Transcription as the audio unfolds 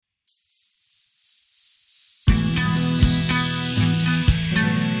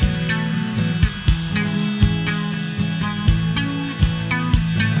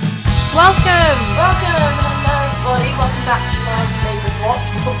Welcome, hello everybody, welcome back to Live's Neighbours Watch,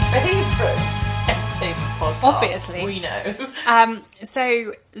 your favourite entertainment podcast. Obviously. We know.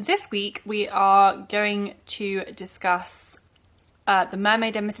 So this week we are going to discuss The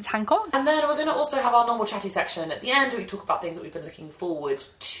Mermaid and Mrs. Hancock. And then we're going to also have our normal chatty section at the end where we talk about things that we've been looking forward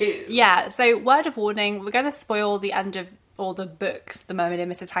to. Yeah, so word of warning, we're going to spoil the end of, or the book, The Mermaid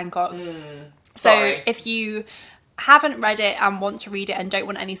and Mrs. Hancock. Sorry. So if you haven't read it and want to read it and don't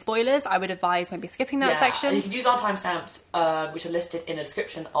want any spoilers, I would advise maybe skipping that And section. you can use our timestamps, which are listed in the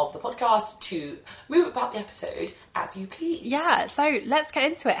description of the podcast, to move about the episode as you please. Yeah, so let's get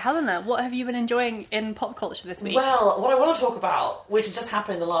into it. Helena, what have you been enjoying in pop culture this week? Well, what I want to talk about, which has just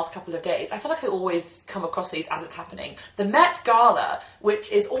happened in the last couple of days, I feel like I always come across these as it's happening. The Met Gala,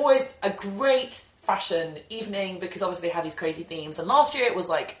 which is always a great fashion evening because obviously they have these crazy themes. And last year it was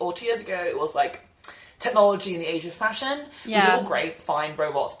like, or 2 years ago, it was like technology in the age of fashion. Yeah. It was all great, fine,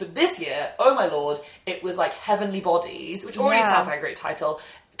 robots. But this year, oh my lord, it was like Heavenly Bodies, which already sounds like a great title,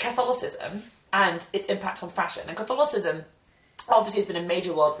 Catholicism and its impact on fashion. And Catholicism obviously has been a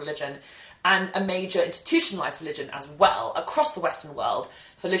major world religion and a major institutionalized religion as well across the Western world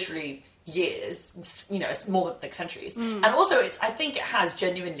for literally years, you know, it's more than like centuries. And also I think it has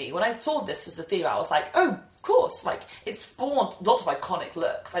genuinely, when I saw this as a theme, I was like, oh, of course, like it spawned lots of iconic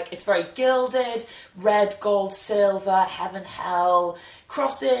looks. Like it's very gilded, red, gold, silver, heaven, hell,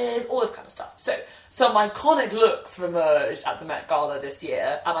 crosses, all this kind of stuff. So some iconic looks have emerged at the Met Gala this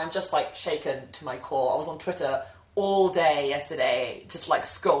year, and I'm just like shaken to my core. I was on Twitter all day yesterday, just like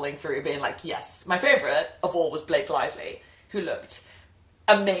scrolling through, being like, yes. My favourite of all was Blake Lively, who looked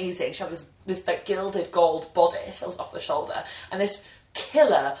amazing. She had this like gilded gold bodice that was off the shoulder, and this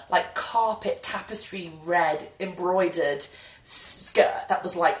killer like carpet tapestry red embroidered skirt that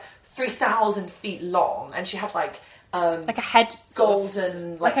was like 3,000 feet long, and she had like a head,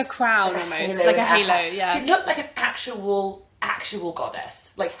 golden like a crown, like almost like a halo. Yeah, she looked like an actual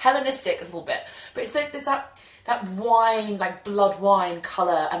goddess, like Hellenistic a little bit, but it's that wine, like blood wine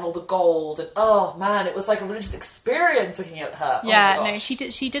colour and all the gold, and oh man, it was like a religious experience looking at her. Yeah, oh my no, gosh.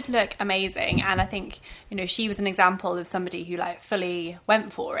 she did look amazing, and I think, you know, she was an example of somebody who like fully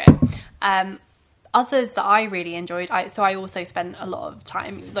went for it. Others that I really enjoyed, I also spent a lot of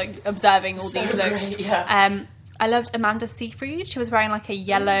time like observing all these looks. Great, yeah. I loved Amanda Seyfried. She was wearing like a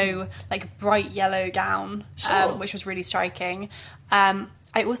yellow, like bright yellow gown, Sure. which was really striking.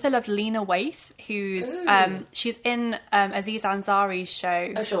 I also loved Lena Waithe, who's she's in Aziz Ansari's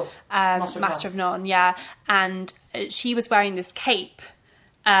show. Oh, sure. Master of None, yeah. And she was wearing this cape.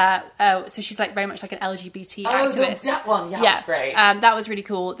 So she's like very much like an LGBT activist. That one, yeah, that's great. That was really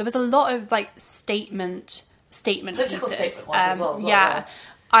cool. There was a lot of like statement Political pieces. statement ones as well, Yeah.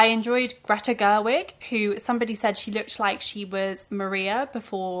 I enjoyed Greta Gerwig, who somebody said she looked like she was Maria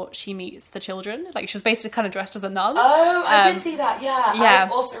before she meets the children. Like she was basically kind of dressed as a nun. Oh, I did see that, yeah. Yeah. I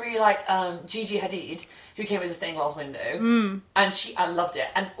also really liked Gigi Hadid, who came as a stained glass window. And I loved it.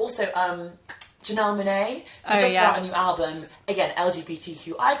 And also Janelle Monáe, who just put out a new album, again,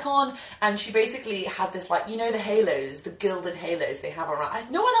 LGBTQ icon, and she basically had this, like, you know, the halos, the gilded halos they have around.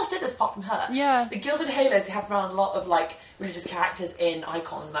 No one else did this apart from her. Yeah. The gilded halos they have around a lot of, like, religious characters in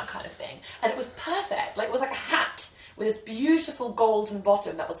icons and that kind of thing. And it was perfect. Like, it was like a hat with this beautiful golden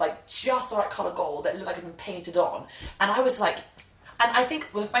bottom that was, like, just the right colour gold that looked like it had been painted on. And I was like... And I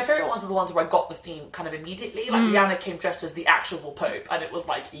think my favourite ones are the ones where I got the theme kind of immediately. Like, Rihanna came dressed as the actual Pope, and it was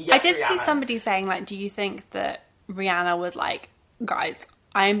like, yes, I did Rihanna. see somebody saying, like, do you think that Rihanna was like, guys,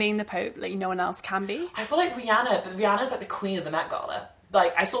 I am being the Pope, like, no one else can be? I feel like Rihanna's like the queen of the Met Gala.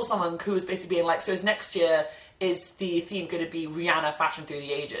 Like, I saw someone who was basically being like, so is next year, is the theme going to be Rihanna fashion through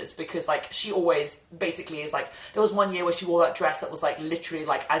the ages? Because, like, she always basically is like, there was one year where she wore that dress that was, like, literally,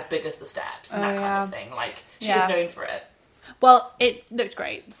 like, as big as the steps and that kind of thing. Like, she is known for it. Well, it looked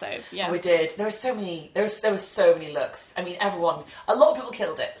great, so yeah. Oh, it did. There were so many looks. I mean, a lot of people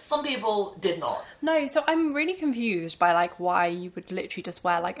killed it. Some people did not. No, so I'm really confused by like why you would literally just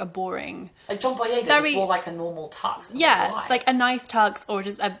wear like a boring, like John Boyega just wore like a normal tux. Yeah, like a nice tux or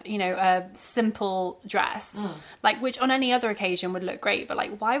just a simple dress, like which on any other occasion would look great. But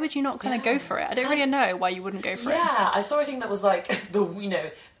like, why would you not kind of go for it? I don't really know why you wouldn't go for it. Yeah, I saw a thing that was like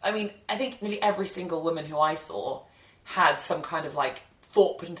I mean, I think nearly every single woman who I saw had some kind of like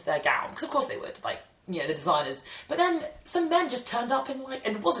thought put into their gown, because of course they would, like, you know, the designers. But then some men just turned up in like,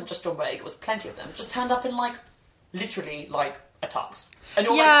 and it wasn't just John Boyega, it was plenty of them, just turned up in like literally like a tux. And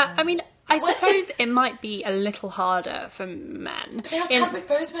you're like, I mean, I suppose it might be a little harder for men. They have Chadwick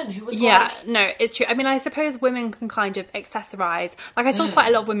Boseman, who was no, it's true. I mean, I suppose women can kind of accessorize. Like, I saw quite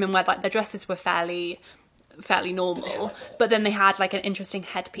a lot of women where like their dresses were fairly fairly normal, like but then they had like an interesting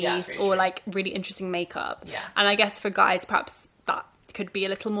headpiece very or true. like really interesting makeup. Yeah. And I guess for guys, perhaps that could be a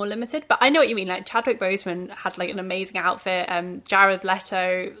little more limited, but I know what you mean. Like Chadwick Boseman had like an amazing outfit. Jared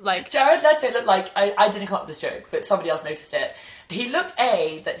Leto looked like, I didn't come up with this joke, but somebody else noticed it. He looked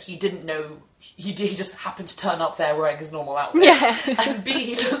that he didn't know. He just happened to turn up there wearing his normal outfit. Yeah. And B,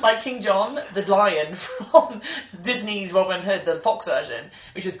 he looked like King John, the lion from Disney's Robin Hood, the Fox version,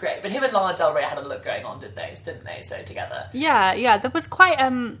 which was great. But him and Lana Del Rey had a look going on, didn't they? So together. Yeah, there was quite.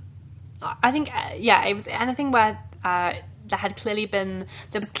 I think it was anything where there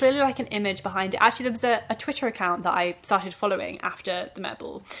was clearly like an image behind it. Actually, there was a Twitter account that I started following after the Met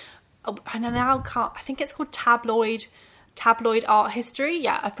Ball, and I now can't. I think it's called Tabloid Art History.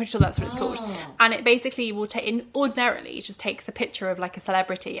 Yeah, I'm pretty sure that's what it's called. And it basically will ordinarily it just takes a picture of like a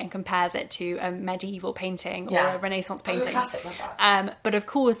celebrity and compares it to a medieval painting or a Renaissance painting. Classic, love that. But of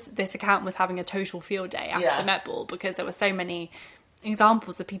course, this account was having a total field day after the Met Ball because there were so many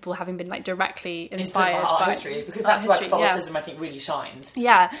examples of people having been like directly inspired by art history, because that's where Catholicism I think really shines.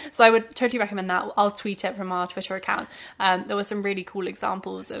 Yeah, so I would totally recommend that. I'll tweet it from our Twitter account. There were some really cool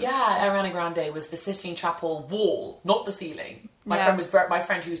examples of Ariana Grande was the Sistine Chapel wall, not the ceiling. My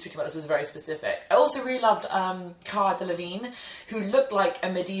friend who was tweeting about this was very specific. I also really loved Cara Delevingne, who looked like a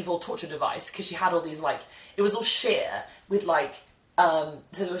medieval torture device because she had all these like it was all sheer with like. So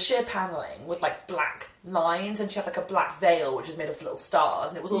it was sheer panelling with like black lines, and she had like a black veil which was made of little stars,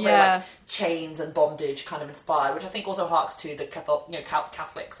 and it was all very like chains and bondage kind of inspired, which I think also harks to the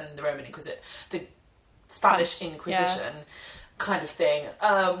Catholics and the Roman Inquisition, the Spanish Inquisition kind of thing,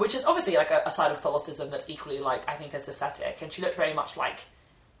 which is obviously like a side of Catholicism that's equally like I think as aesthetic, and she looked very much like.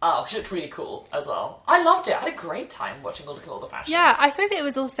 Oh, she looked really cool as well. I loved it. I had a great time watching all the fashions. Yeah, I suppose it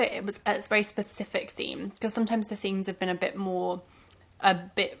was a very specific theme because sometimes the themes have been a bit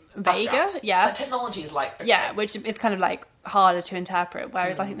vaguer. Abstract. Yeah, like technology is like which is kind of like harder to interpret.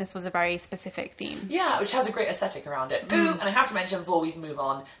 Whereas I think this was a very specific theme. Yeah, which has a great aesthetic around it. Boom, and I have to mention before we move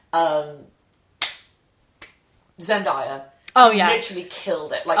on, Zendaya. Oh yeah, literally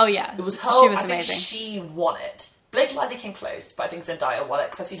killed it. Like, it was her. She was I think amazing. She won it. Blake Lively came close, but I think Zendaya won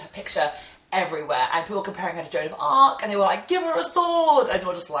it because I've seen her picture everywhere, and people were comparing her to Joan of Arc, and they were like, "Give her a sword," and they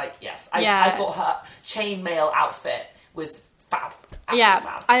were just like, "Yes." I thought her chainmail outfit was fab. Absolutely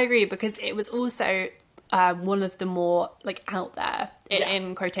fab. I agree because it was also one of the more like out there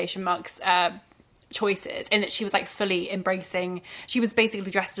in quotation marks choices, in that she was like fully embracing. She was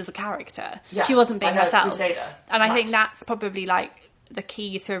basically dressed as a character. Yeah. She wasn't being herself. Crusader. And I think that's probably like the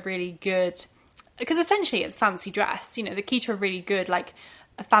key to a really good. Because essentially it's fancy dress, you know, the key to a really good, like,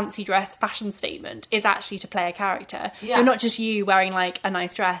 a fancy dress fashion statement is actually to play a character. Yeah. You're not just you wearing, like, a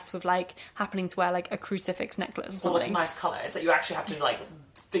nice dress with, like, happening to wear, like, a crucifix necklace or something. Or, like, a nice colour. It's that you actually have to, like,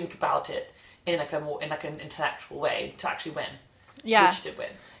 think about it in, like, an intellectual way to actually win. Yeah. Which did win.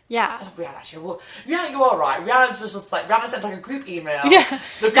 Yeah. I love Rihanna, actually. Rihanna, you are right. Rihanna was just like, Rihanna sent like a group email. Yeah.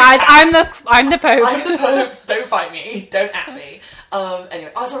 Guys, I'm the Pope. I'm the Pope. Don't fight me. Don't at me.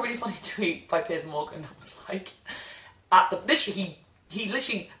 Anyway, I saw a really funny tweet by Piers Morgan that was like, he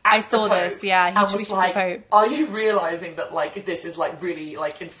literally I saw this, yeah. He was tweeted like, the Pope. "Are you realising that like this is like really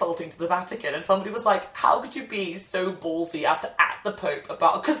like insulting to the Vatican?" And somebody was like, "How could you be so ballsy as to at the Pope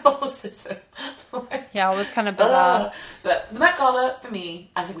about Catholicism?" Like, yeah, it was kind of bizarre. But the Met Gala, for me,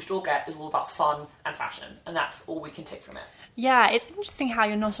 I think we should all get, is all about fun and fashion, and that's all we can take from it. Yeah, it's interesting how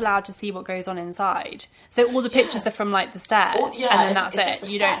you're not allowed to see what goes on inside. So all the pictures are from like the stairs, and then that's it.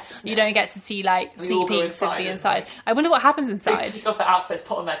 You don't get to see like sneak peeks of the inside. I wonder what happens inside. They take off their outfits,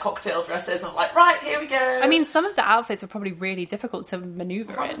 put on their cocktail dresses, and like, right, here we go. I mean, some of the outfits are probably really difficult to manoeuvre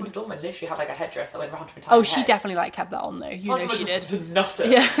in. Frances McDormand literally had like a headdress that went around her entire head. Oh, she definitely like kept that on though. You know she did. Was a nutter.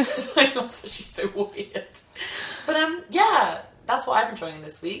 Yeah, I love her. She's so weird. But yeah, that's what I've been enjoying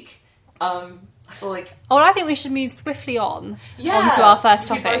this week. I feel like... Oh, I think we should move swiftly on to our first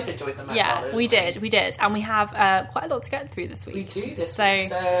topic. We both enjoyed them. We did. And we have quite a lot to get through this week. We do this week.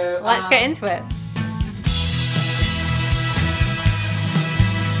 So let's get into it.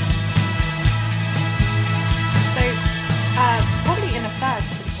 So, probably in a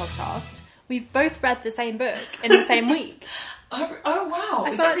first for the podcast, we've both read the same book in the same week. Oh wow!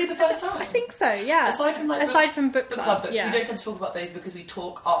 Is that really the first time? I think so. Yeah. Aside from book club books, we don't tend to talk about those because we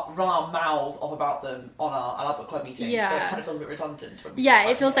run our mouths off about them on our book club meetings. Yeah. So it kind of feels a bit redundant.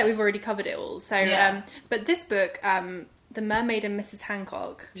 It feels like we've already covered it all. So, but this book, The Mermaid and Mrs.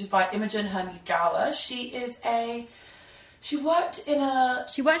 Hancock, which is by Imogen Hermes Gower. She worked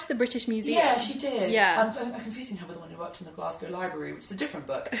at the British Museum. Yeah, she did. Yeah. I'm confusing her with the one who worked in the Glasgow Library, which is a different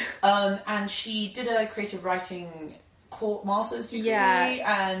book. And she did a creative writing court master's degree,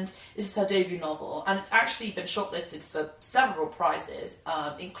 Yeah. and this is her debut novel, and it's actually been shortlisted for several prizes,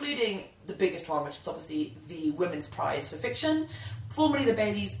 including the biggest one, which is obviously the Women's Prize for Fiction, formerly the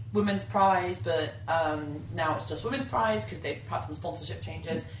Bailey's Women's Prize, but now it's just Women's Prize because they've had some sponsorship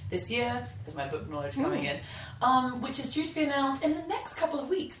changes this year. There's my book knowledge coming in, which is due to be announced in the next couple of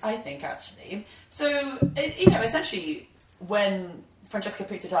weeks, I think, actually. So, essentially, when Francesca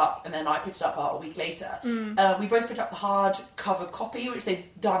picked it up, and then I picked it up about a week later. We both picked up the hardcover copy, which they've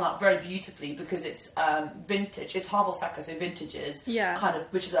done up very beautifully because it's vintage. It's Harvel Saka, so Vintages, kind of,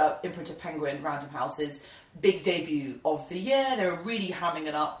 which is a imprint of Penguin Random House's big debut of the year. They were really hamming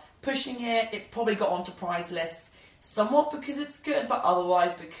it up, pushing it. It probably got onto prize lists somewhat because it's good, but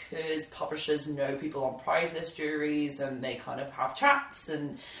otherwise because publishers know people on prize list juries and they kind of have chats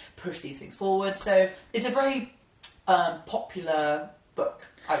and push these things forward. So it's a very popular book,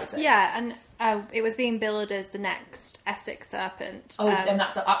 I would say. Yeah, and it was being billed as the next Essex Serpent. And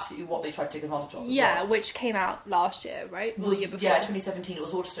that's absolutely what they tried to take advantage of as well. Which came out last year, right? Or the year before? Yeah, 2017. It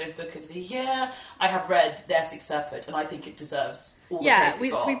was Waterstone's Book of the Year. I have read The Essex Serpent, and I think it deserves all the praise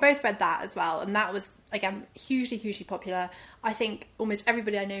it got. So we both read that as well, and that was, again, hugely, hugely popular. I think almost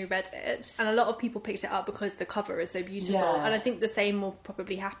everybody I know read it, and a lot of people picked it up because the cover is so beautiful. Yeah. And I think the same will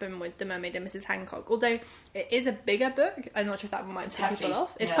probably happen with The Mermaid and Mrs. Hancock. Although it is a bigger book, I'm not sure if that might put people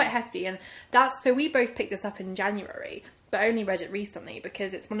off. It's quite hefty, and that's so we both picked this up in January, but only read it recently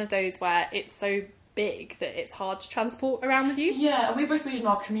because it's one of those where it's so big that it's hard to transport around with you. Yeah, and we both read in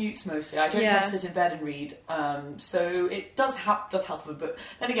our commutes mostly. I don't tend to sit in bed and read, so it does help with a book.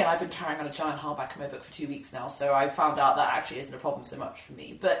 Then again, I've been carrying on a giant hardback in my book for 2 weeks now, so I found out that actually isn't a problem so much for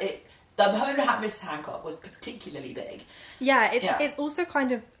me. But the Mona Hat Mrs. Hancock was particularly big. Yeah, it's also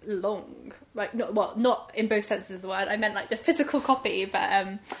kind of long. Like, not in both senses of the word. I meant like the physical copy, but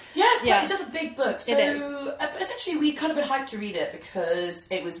it's just a big book. So it is. But essentially, we'd kind of been hyped to read it because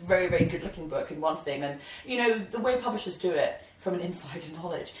it was a very, very good looking book in one thing, and the way publishers do it from an insider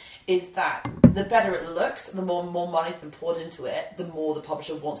knowledge is that the better it looks, the more money's been poured into it, the more the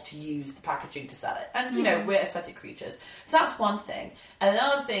publisher wants to use the packaging to sell it. And, we're aesthetic creatures. So that's one thing. And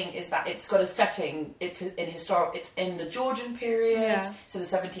another thing is that it's got a setting, it's in the Georgian period, so the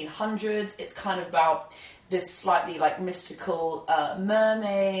 1700s. It's kind of about this slightly, like, mystical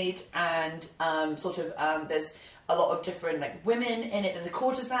mermaid, and there's a lot of different, like, women in it. There's a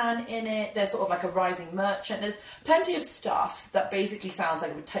courtesan in it. There's sort of like a rising merchant. There's plenty of stuff that basically sounds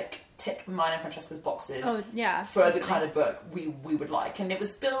like it would tick mine and Francesca's boxes for definitely. the kind of book we would like. And it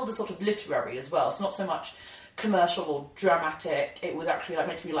was billed as sort of literary as well. So not so much commercial or dramatic. It was actually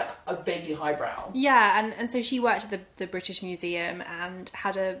meant to be like a vaguely highbrow. Yeah, and so she worked at the British Museum and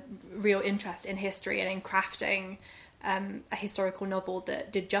had a real interest in history and in crafting a historical novel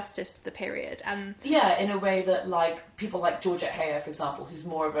that did justice to the period. In a way that, like, people like Georgette Heyer, for example, who's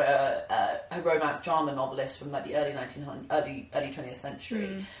more of a romance drama novelist from like the early 20th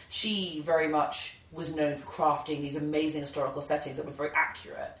century, she very much was known for crafting these amazing historical settings that were very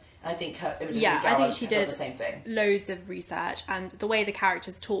accurate. And I think her Imogen I think she did the same thing. Loads of research, and the way the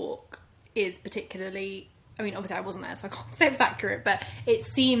characters talk is particularly, I mean, obviously I wasn't there, so I can't say it was accurate, but it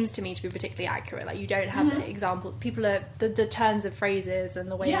seems to me to be particularly accurate. Like, you don't have an example. People are, the turns of phrases and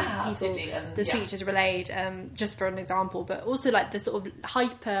the way the speech is relayed, just for an example, but also, like, the sort of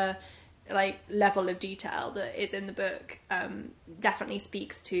hyper, like, level of detail that is in the book definitely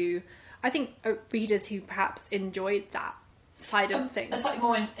speaks to, I think, readers who perhaps enjoyed that side of things. It's like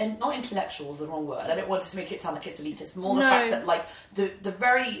more, not intellectual is the wrong word. I don't want to make it sound like it's elitist, but more the fact that, like, the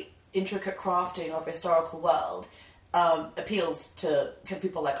very intricate crafting of a historical world appeals to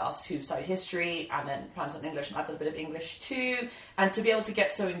people like us who've studied history and then found some English, and I've done a bit of English too, and to be able to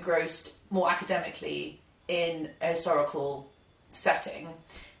get so engrossed more academically in a historical setting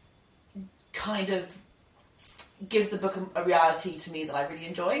kind of gives the book a reality to me that I really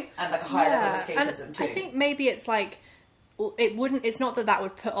enjoy, and like a higher level of escapism too. I think maybe it's like, it's not that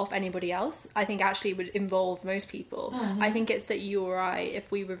would put off anybody else. I think actually it would involve most people. I think it's that you or I,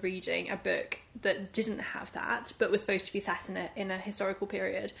 if we were reading a book that didn't have that, but was supposed to be set in a historical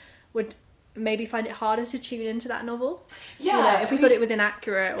period, would maybe find it harder to tune into that novel. Yeah. If we thought it was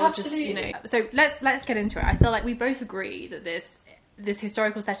inaccurate or absolutely. just, So let's get into it. I feel like we both agree that this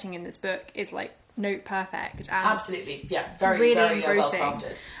historical setting in this book is, like, note perfect. And absolutely. Yeah. Very, really very engrossing, well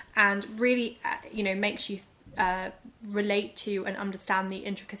crafted. And really, makes you relate to and understand the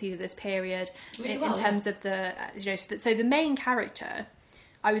intricacies of this period really in terms of the so the main character,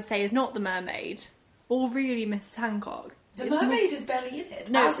 I would say, is not the mermaid or really Mrs. Hancock. The mermaid is barely in it.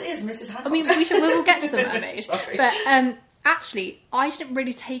 No, as is Mrs. Hancock. I mean, we'll get to the mermaid. Sorry. But actually, I didn't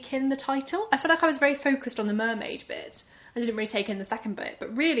really take in the title. I feel like I was very focused on the mermaid bit. I didn't really take in the second bit.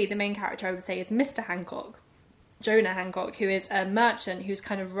 But really, the main character, I would say, is Mr. Hancock, Jonah Hancock, who is a merchant who's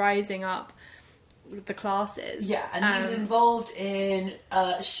kind of rising up the classes. Yeah, and he's involved in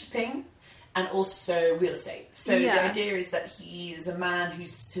shipping and also real estate. So the idea is that he's a man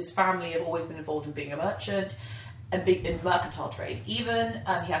whose family have always been involved in being a merchant and being in mercantile trade. Even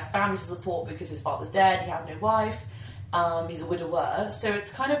he has family to support because his father's dead. He has no wife. He's a widower. So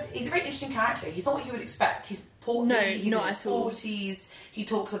it's kind of, he's a very interesting character. He's not what you would expect. He's portly. He's not in his at all. 40s. He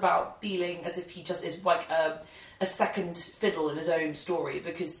talks about feeling as if he just is like a second fiddle in his own story,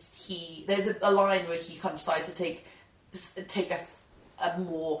 because there's a line where he kind of decides to take a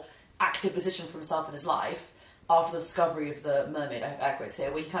more active position for himself in his life after the discovery of the mermaid, I quote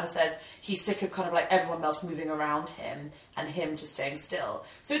here, where he kind of says he's sick of kind of like everyone else moving around him and him just staying still.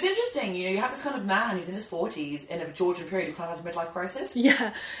 So it's interesting, you have this kind of man who's in his 40s in a Georgian period who kind of has a midlife crisis.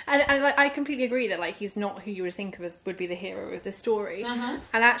 Yeah, and like, I completely agree that like he's not who you would think of as would be the hero of the story. And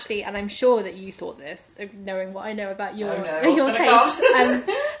actually, and I'm sure that you thought this, knowing what I know about your taste.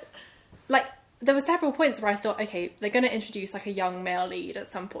 Like, there were several points where I thought, okay, they're going to introduce like a young male lead at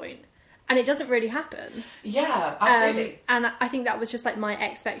some point. And it doesn't really happen. Yeah, absolutely. And I think that was just like my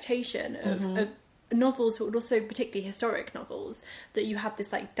expectation of novels, but also particularly historic novels, that you have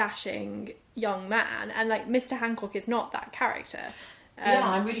this like dashing young man, and like Mr. Hancock is not that character.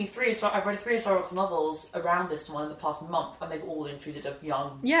 I've read 3 historical novels around this one in the past month, and they've all included a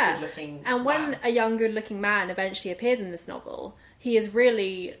young, good-looking and when man. a young, good-looking man eventually appears in this novel, he is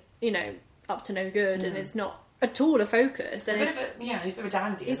really, up to no good, and it's not at all a focus. And he's a bit of a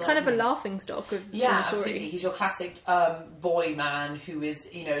dandy. He's kind of a laughing stock of the story. Absolutely. He's your classic boy man who is,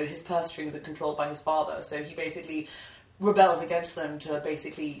 his purse strings are controlled by his father, so he basically rebels against them to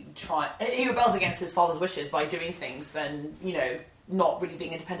basically he rebels against his father's wishes by doing things then, not really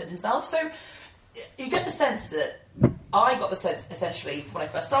being independent himself. So you get the sense that I got the sense, essentially, when I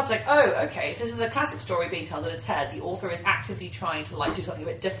first started, like, oh, okay, so this is a classic story being told on its head. The author is actively trying to, like, do something a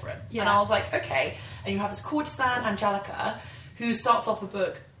bit different. Yeah. And I was like, okay. And you have this courtesan, Angelica, who starts off the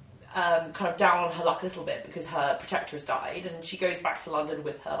book kind of down on her luck a little bit because her protector has died, and she goes back to London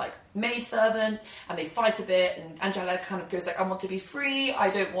with her, like, maidservant, and they fight a bit, and Angelica kind of goes, like, I want to be free, I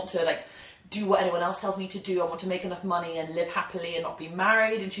don't want to, like, do what anyone else tells me to do. I want to make enough money and live happily and not be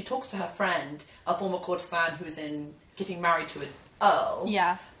married. And she talks to her friend, a former courtesan who is getting married to an earl.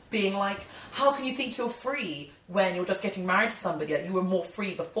 Yeah. Being like, how can you think you're free when you're just getting married to somebody? Like, you were more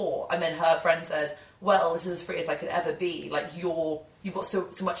free before. And then her friend says, well, this is as free as I could ever be. Like, you've got so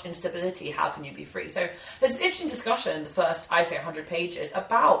much instability. How can you be free? So there's an interesting discussion in the first, I say, 100 pages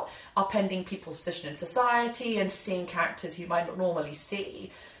about upending people's position in society and seeing characters you might not normally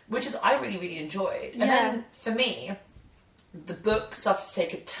see, which is I really, really enjoyed. And then, for me, the book started to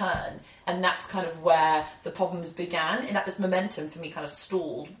take a turn, and that's kind of where the problems began, in that this momentum for me kind of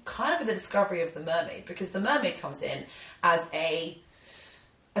stalled, kind of with the discovery of the mermaid, because the mermaid comes in as a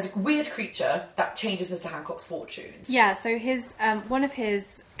weird creature that changes Mr. Hancock's fortunes. Yeah, so his one of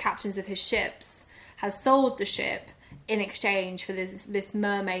his captains of his ships has sold the ship in exchange for this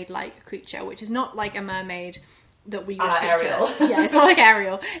mermaid-like creature, which is not like a mermaid that we would picture. Ariel. Yeah, it's not like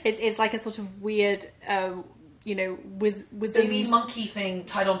Ariel. It's like a sort of weird, baby monkey thing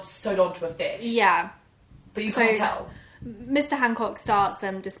sewed onto a fish. Yeah, but you can't tell. Mr. Hancock starts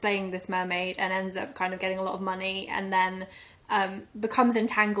displaying this mermaid and ends up kind of getting a lot of money, and then becomes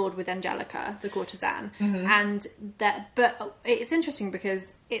entangled with Angelica, the courtesan. But it's interesting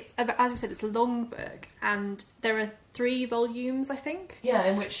because it's, as we said, it's a long book, and there are 3 volumes, I think. Yeah,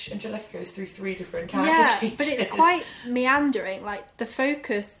 in which Angelica goes through 3 different character changes. But it's quite meandering. Like, the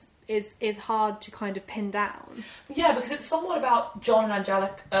focus is hard to kind of pin down. Yeah, because it's somewhat about Jonah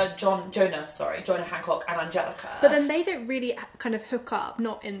Hancock and Angelica. But then they don't really kind of hook up,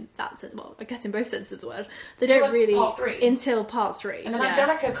 not in that sense, well, I guess in both senses of the word. They don't really... Part 3. Until part 3. And then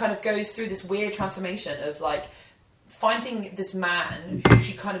Angelica kind of goes through this weird transformation of, like, finding this man who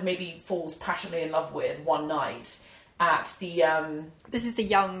she kind of maybe falls passionately in love with one night at the... this is the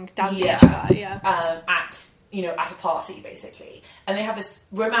young Danbridge guy, at a party, basically. And they have this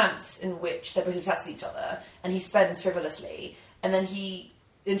romance in which they're both obsessed with each other, and he spends frivolously, and then she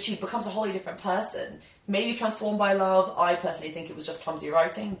becomes a wholly different person, maybe transformed by love. I personally think it was just clumsy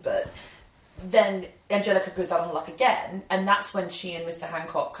writing, but then Angelica goes down on her luck again, and that's when she and Mr.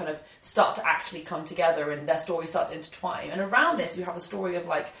 Hancock kind of start to actually come together, and their stories start to intertwine. And around this, you have the story of,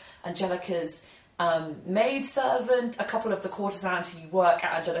 like, Angelica's maidservant, a couple of the courtesans who work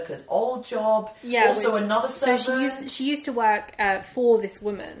at Angelica's old job, another servant. So she used to work for this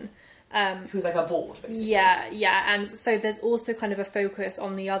woman Who's like a board, basically. Yeah, and so there's also kind of a focus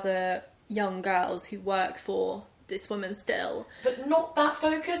on the other young girls who work for this woman still. But not that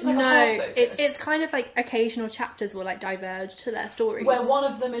focus, like a half focus. It's kind of like occasional chapters will like diverge to their stories. Where one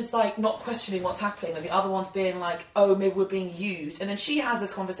of them is like not questioning what's happening, and the other one's being like, oh, maybe we're being used. And then she has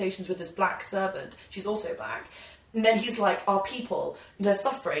this conversations with this black servant. She's also black. And then he's like, our people, they're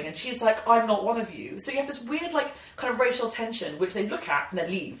suffering. And she's like, I'm not one of you. So you have this weird, like, kind of racial tension, which they look at and then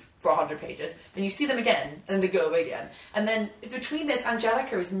leave for 100 pages. Then you see them again, and then they go away again. And then between this,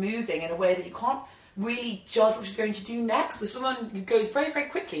 Angelica is moving in a way that you can't really judge what she's going to do next. This woman goes very, very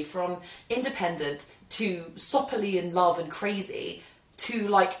quickly from independent to soppily in love and crazy to,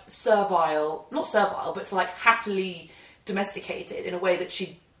 like, servile, not servile, but to, like, happily domesticated in a way that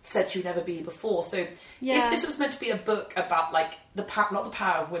she said she would never be before. So if this was meant to be a book about like not the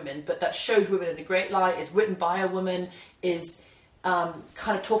power of women, but that showed women in a great light, is written by a woman, is kind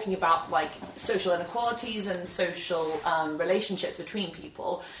of talking about like social inequalities and social relationships between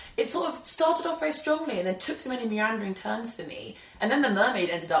people, it sort of started off very strongly and then took so many meandering turns for me. And then The Mermaid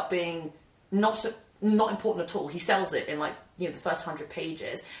ended up being not important at all. He sells it in like, you know, the first 100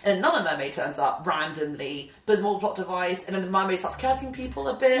 pages, and another mermaid turns up randomly, there's more plot device, and then the mermaid starts cursing people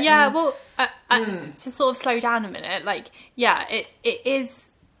a bit. Yeah, well, to sort of slow down a minute, like, yeah, it is.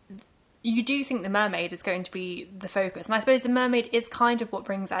 You do think the mermaid is going to be the focus, and I suppose the mermaid is kind of what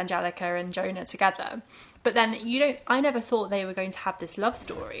brings Angelica and Jonah together. But then I never thought they were going to have this love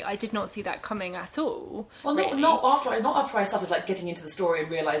story. I did not see that coming at all. Well, really. not after I started like getting into the story and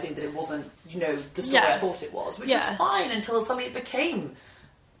realising that it wasn't, you know, the story I thought it was, which is fine until suddenly it became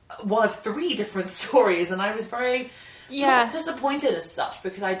one of 3 different stories, and I was very not disappointed as such,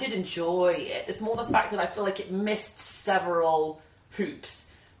 because I did enjoy it. It's more the fact that I feel like it missed several hoops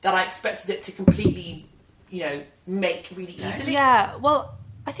that I expected it to completely, you know, make really easily. Yeah, well,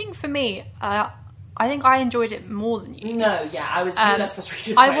 I think for me, I think I enjoyed it more than you. No, yeah, I was less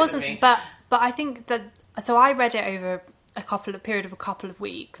frustrated by it than me. But I think that, so I read it over a couple of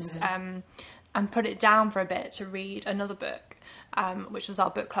weeks, and put it down for a bit to read another book, which was our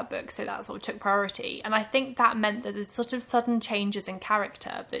book club book, so that sort of took priority. And I think that meant that the sort of sudden changes in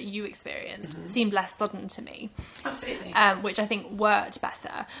character that you experienced seemed less sudden to me. Absolutely. Which I think worked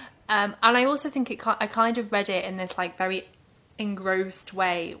better. And I also think I kind of read it in this like very engrossed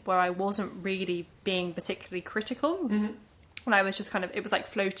way where I wasn't really being particularly critical. And I was just kind of, it was like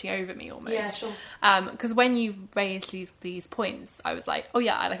floating over me almost. Yeah, sure. Because when you raised these points, I was like, oh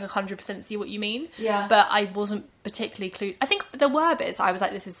yeah, I like 100% see what you mean. Yeah. But I wasn't particularly clued. I think there were bits I was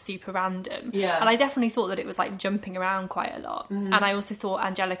like, this is super random. Yeah. And I definitely thought that it was like jumping around quite a lot. And I also thought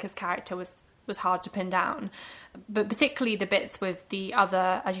Angelica's character was hard to pin down. But particularly the bits with the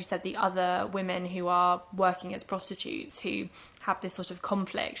other, as you said, the other women who are working as prostitutes who have this sort of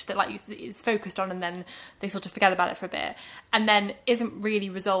conflict that like is focused on, and then they sort of forget about it for a bit and then isn't really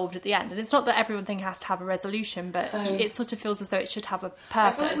resolved at the end. And it's not that everything has to have a resolution, but it sort of feels as though it should have a purpose.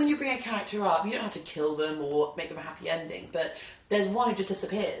 I feel like when you bring a character up, you don't have to kill them or make them a happy ending, but there's one who just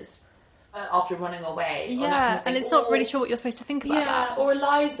disappears after running away. Yeah, kind of and it's not really sure what you're supposed to think about that. Or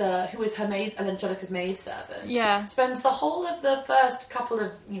Eliza, who is her maid, Angelica's maidservant. Yeah. Spends the whole of the first couple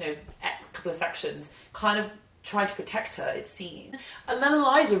of sections kind of trying to protect her, it's seen. And then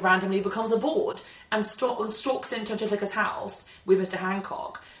Eliza randomly becomes a board and stalks into Angelica's house with Mr.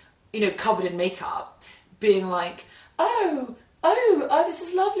 Hancock, you know, covered in makeup, being like, oh, this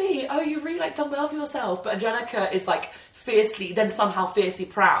is lovely. Oh, you really like done well for yourself. But Angelica is like fiercely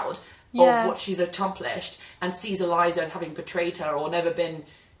proud of what she's accomplished and sees Eliza as having betrayed her or never been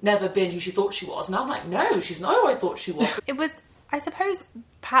who she thought she was. And I'm like, no, she's not who I thought she was. It was, I suppose,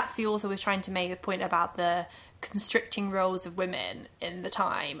 perhaps the author was trying to make a point about the constricting roles of women in the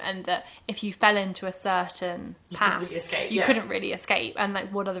time, and that if you fell into a certain path, you couldn't really escape. And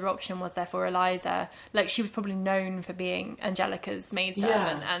like, what other option was there for Eliza? Like, she was probably known for being Angelica's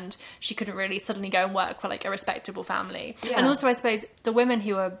maidservant, and she couldn't really suddenly go and work for like a respectable family. And also, I suppose the women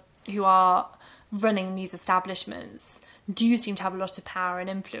who are running these establishments do seem to have a lot of power and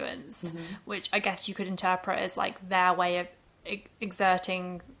influence, which I guess you could interpret as like their way of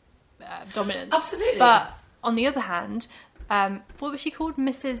exerting dominance. Absolutely. But on the other hand, what was she called?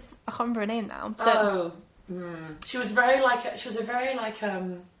 Mrs. I can't remember her name now. She was very like Mrs.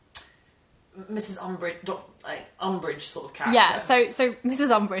 Umbridge, like Umbridge sort of character. Yeah. So Mrs.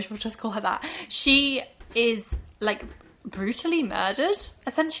 Umbridge, we'll just call her that. She is like brutally murdered,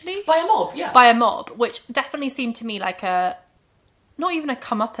 essentially, by a mob. Yeah. By a mob, which definitely seemed to me like not not even a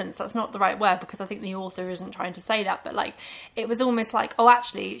comeuppance, that's not the right word, because I think the author isn't trying to say that, but like it was almost like, oh,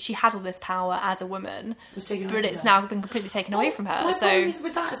 actually she had all this power as a woman, but it's now been completely taken away from her. My So problem is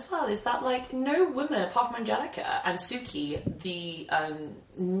with that as well is that like no woman apart from Angelica and Suki, the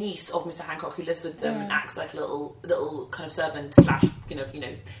niece of Mr. Hancock who lives with them and acts like a little kind of servant slash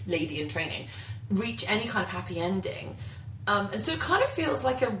lady in training, reach any kind of happy ending. And so it kind of feels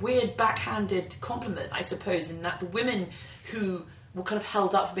like a weird backhanded compliment, I suppose, in that the women who were kind of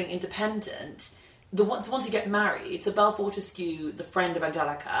held up for being independent, the ones who get married, so Belle Fortescue, the friend of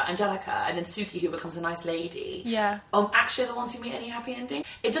Angelica, and then Suki, who becomes a nice lady, actually the ones who meet any happy ending.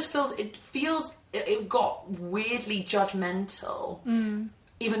 It just feels, it got weirdly judgmental,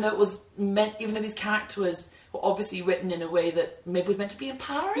 even though even though these characters were obviously written in a way that maybe was meant to be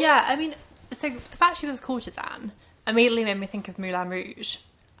empowering. Yeah, I mean, so the fact she was a courtesan immediately made me think of Moulin Rouge,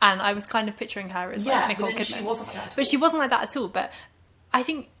 and I was kind of picturing her as like Nicole Kidman. She wasn't like that at all. But she wasn't like that at all. But I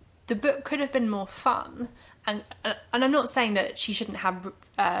think the book could have been more fun, and I'm not saying that she shouldn't have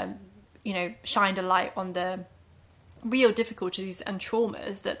shined a light on the real difficulties and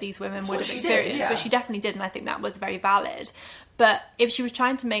traumas that these women would have experienced, but she definitely did, and I think that was very valid. But if she was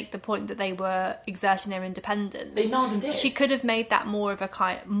trying to make the point that they were exerting their independence, they none of them did. She could have made that more of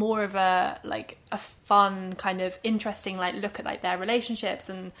a like a fun kind of interesting like look at like their relationships,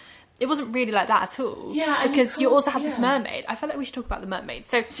 and it wasn't really like that at all. Yeah, because you also had this mermaid. I felt like we should talk about the mermaid.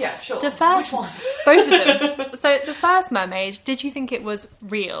 So yeah, sure. The first, which one? Both of them. So the first mermaid, did you think it was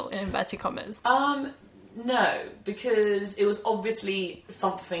real in inverted commas? No, because it was obviously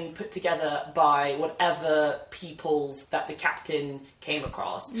something put together by whatever peoples that the captain came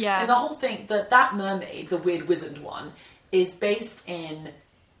across. Yeah. And the whole thing, that mermaid, the weird wizard one, is based in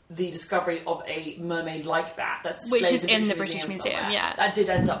the discovery of a mermaid like that. That's displayed which is in the British Museum, somewhere. yeah. That did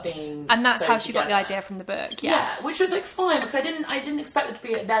end up being and that's how she together. got the idea from the book, Yeah, which was like fine, because I didn't expect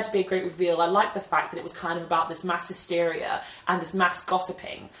there to be a great reveal. I liked the fact that it was kind of about this mass hysteria and this mass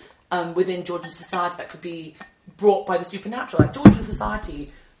gossiping within Georgian society that could be brought by the supernatural. Like Georgian society,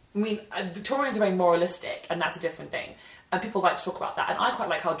 I mean, Victorians are very moralistic, and that's a different thing. And people like to talk about that. And I quite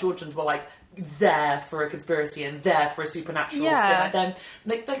like how Georgians were like there for a conspiracy and there for a supernatural thing. Like them,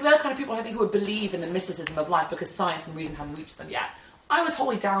 like they're the kind of people I think who would believe in the mysticism of life because science and reason haven't reached them yet. I was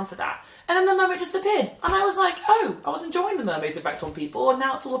wholly down for that. And then the mermaid disappeared. And I was like, oh, I was enjoying the mermaid's effect on people. And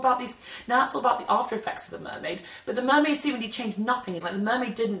now it's all about the after effects of the mermaid. But the mermaid seemingly changed nothing. Like the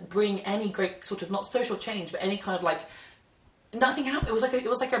mermaid didn't bring any great sort of, not social change, but any kind of like, nothing happened. It was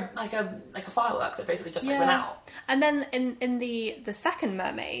like a firework that basically just like went out. And then in the second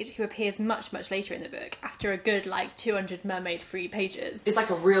mermaid, who appears much later in the book, after a good like 200 mermaid-free pages, it's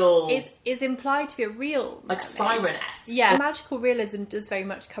like a real is implied to be a real like mermaid. siren-esque. Yeah, magical realism does very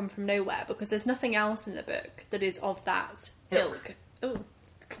much come from nowhere because there's nothing else in the book that is of that ilk. Oh,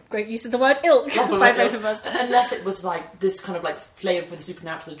 great use of the word ilk by both of us. Unless it was like this kind of like flavour for the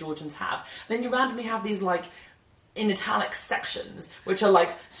supernatural the Georgians have. And then you randomly have these like in italic sections, which are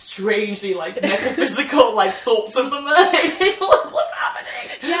like strangely like metaphysical like thoughts of the mermaid. What's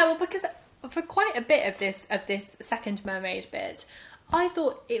happening? Yeah, well, because for quite a bit of this second mermaid bit, I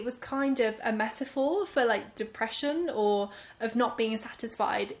thought it was kind of a metaphor for like depression or of not being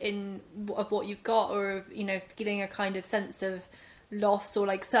satisfied of what you've got, or of, feeling a kind of sense of loss or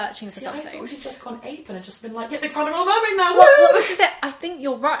like searching for something. I thought she'd just gone ape and had just been like, get the incredible mermaid now. Well, this is it. I think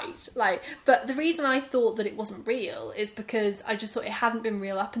you're right. Like, but the reason I thought that it wasn't real is because I just thought it hadn't been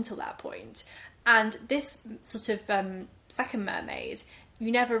real up until that point. And this sort of second mermaid,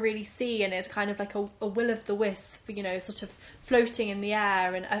 you never really see, and it's kind of like a will-o'-the-wisp, sort of floating in the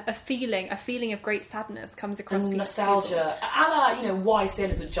air, and a feeling of great sadness comes across. And nostalgia, a la, why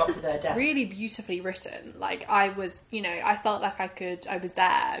sailors would jump to their death. Really beautifully written. Like I was, I felt like I was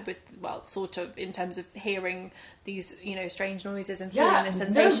there with, well, sort of in terms of hearing these, strange noises and feeling this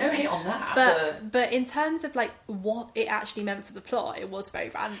sensation. No hate on that. But in terms of like what it actually meant for the plot, it was very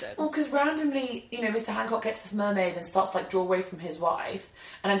random. Well, because randomly, Mr. Hancock gets this mermaid and starts to like draw away from his wife,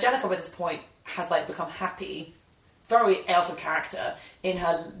 and Angelica by this point has like become happy, very out of character in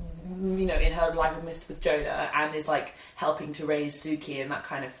her, in her life with Jonah, and is like helping to raise Suki and that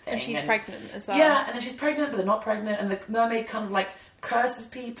kind of thing. And she's pregnant as well. Yeah, and then she's pregnant, but they're not pregnant, and the mermaid kind of like curses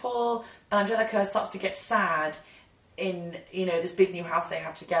people, and Angelica starts to get sad in this big new house they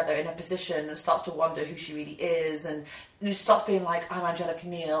have together in her position, and starts to wonder who she really is, and she starts being like, I'm Angelica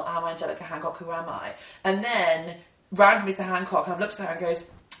Neal, I'm Angelica Hancock, who am I? And then randomly Mr. Hancock kind of looks at her and goes,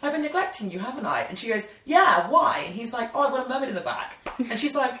 I've been neglecting you, haven't I? And she goes, yeah, why? And he's like, oh, I've got a mermaid in the back. And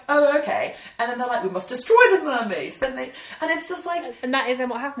she's like, oh, okay. And then they're like, we must destroy the mermaids. And it's just like... And that is then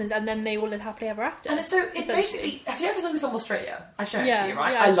what happens, and then they all live happily ever after. And it's basically... Have you ever seen the film Australia? I've shown it to you,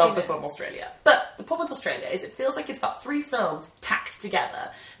 right? Yeah, I love the film Australia. But the problem with Australia is it feels like it's about 3 films tacked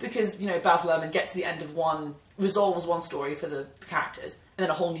together because, Baz Luhrmann gets to the end of one, resolves one story for the characters, and then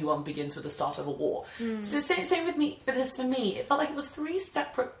a whole new one begins with the start of a war. So same with me. For me, it felt like it was 3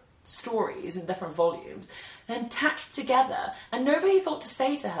 separate stories in different volumes, then tacked together, and nobody thought to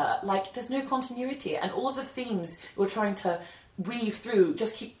say to her, like, there's no continuity, and all of the themes we're trying to weave through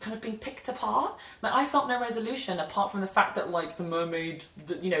just keep kind of being picked apart. Like, I felt no resolution apart from the fact that, like, the mermaid,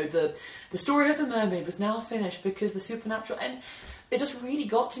 the story of the mermaid was now finished because the supernatural, and it just really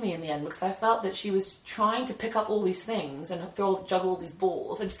got to me in the end because I felt that she was trying to pick up all these things and juggle all these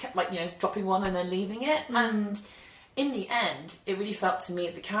balls and just kept, like, dropping one and then leaving it. And in the end, it really felt to me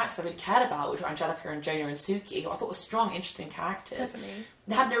that the characters I really cared about, which were Angelica and Jonah and Suki, who I thought were strong, interesting characters. Definitely.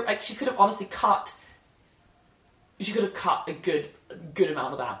 They had no, like, she could have honestly cut a good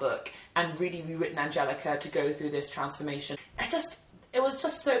amount of that book and really rewritten Angelica to go through this transformation. It just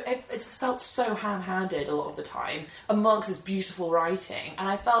felt so ham-handed a lot of the time amongst this beautiful writing. And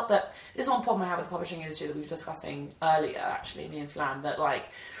I felt that this is one problem I have with the publishing industry that we were discussing earlier, actually, me and Flan, that, like,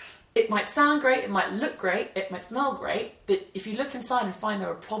 it might sound great, it might look great, it might smell great, but if you look inside and find there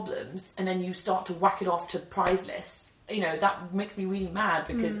are problems and then you start to whack it off to prize lists, that makes me really mad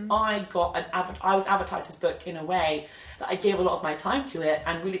because I was advertised this book in a way that I gave a lot of my time to it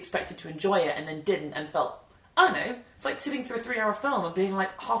and really expected to enjoy it and then didn't and felt, I don't know, it's like sitting through a 3-hour film and being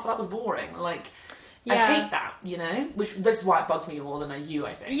like, half of that was boring. Like, I hate that, which this is why it bugged me more than you,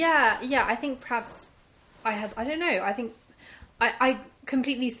 I think. Yeah, I think perhaps I don't know, I think I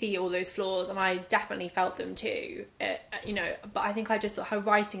completely see all those flaws and I definitely felt them too, but I think I just thought her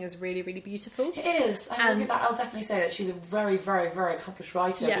writing is really, really beautiful. It is. I'll definitely say that she's a very, very, very accomplished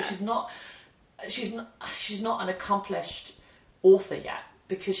writer, but she's not an accomplished author yet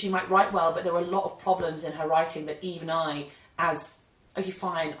because she might write well, but there are a lot of problems in her writing that even I, as okay,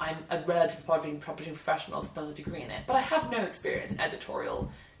 fine, I'm a relative publishing professional, I've done a degree in it, but I have no experience in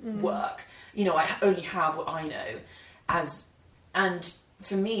editorial work. I only have what I know and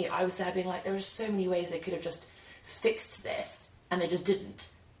for me, I was there being like, there are so many ways they could have just fixed this, and they just didn't.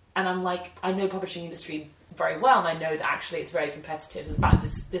 And I'm like, I know publishing industry very well, and I know that actually it's very competitive. So the fact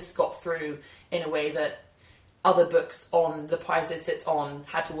that this got through in a way that other books on the prize it sits on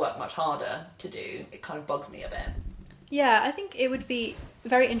had to work much harder to do, it kind of bugs me a bit. Yeah, I think it would be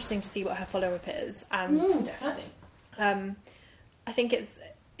very interesting to see what her follow-up is. And definitely. I think it's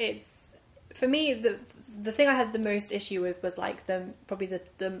for me, the thing I had the most issue with was like the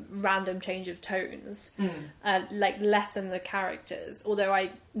random change of tones, like less than the characters. Although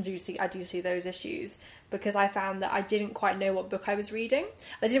I do see those issues because I found that I didn't quite know what book I was reading.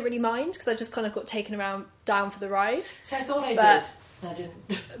 I didn't really mind because I just kind of got taken down for the ride. So I thought I did. I didn't.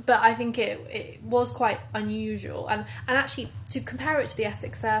 But I think it was quite unusual, and actually to compare it to the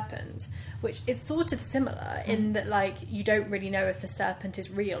Essex Serpent, which is sort of similar in that, like, you don't really know if the serpent is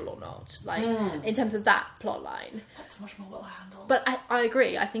real or not, like in terms of that plot line. That's much more well handled. But I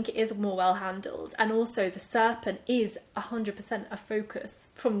agree. I think it is more well handled, and also the serpent is 100% a focus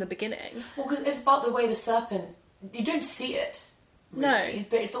from the beginning. Well, because it's about the way the serpent, you don't see it. Really, no,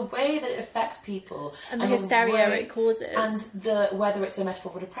 but it's the way that it affects people and the hysteria it causes, and whether it's a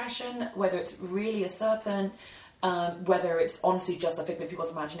metaphor for depression, whether it's really a serpent, whether it's honestly just a figment of people's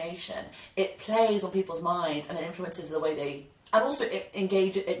imagination. It plays on people's minds and it influences the way they, and also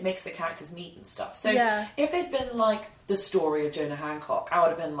it makes the characters meet and stuff. So if they'd been like the story of Jonah Hancock, I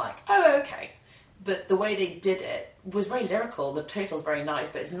would have been like, oh, okay. But the way they did it was very lyrical. The title's very nice,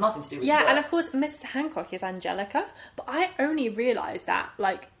 but it's nothing to do with the book. And of course, Mrs. Hancock is Angelica, but I only realised that,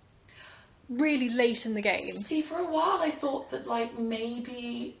 like, really late in the game. See, for a while I thought that, like,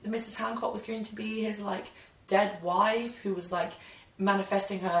 maybe Mrs. Hancock was going to be his, like, dead wife who was, like,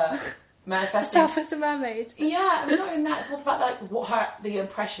 manifesting herself as a mermaid. Yeah, I mean, not even that. It's more the fact that, like, the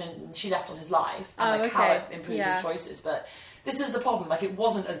impression she left on his life and, how it improved his choices, but... This is the problem, like, it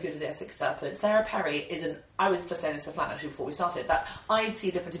wasn't as good as the Essex Serpent. Sarah Perry isn't... I was just saying this to Flan, actually, before we started, that I see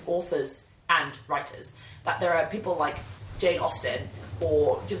a difference in authors and writers. That there are people like Jane Austen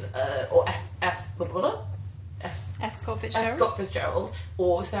or F. Scott Fitzgerald. Scott Fitzgerald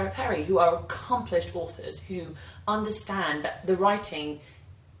or Sarah Perry, who are accomplished authors who understand that the writing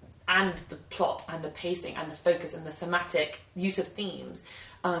and the plot and the pacing and the focus and the thematic use of themes...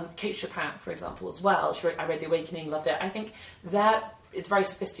 Kate Chopin, for example, as well. I read The Awakening, loved it. I think that it's very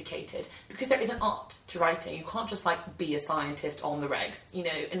sophisticated because there is an art to writing. You can't just like be a scientist on the regs, you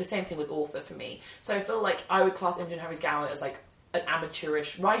know. And the same thing with author for me. So I feel like I would class Imogen Harries-Gower as like an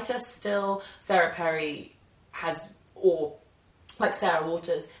amateurish writer still. Sarah Perry or like Sarah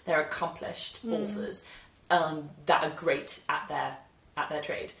Waters, they're accomplished authors that are great at their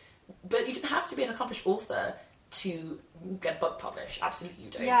trade. But you don't have to be an accomplished author to get a book published. Absolutely you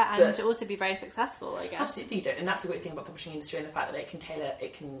don't. Yeah, and to also be very successful, I guess. Absolutely you don't. And that's the great thing about the publishing industry, and the fact that it can tailor,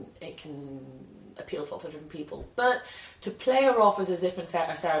 it can appeal to lots of different people. But to play her off as a different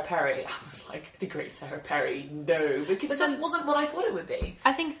Sarah Perry, I was like, the great Sarah Perry, no, because it just wasn't what I thought it would be.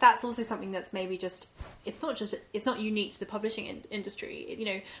 I think that's also something that's maybe it's not unique to the publishing industry. You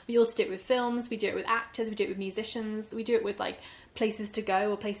know, we also do it with films, we do it with actors, we do it with musicians, we do it with like places to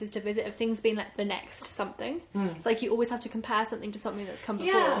go or places to visit, of things being like the next something. It's like you always have to compare something to something that's come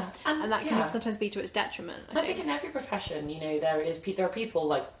before, and that can sometimes be to its detriment. I think in every profession, you know, there are people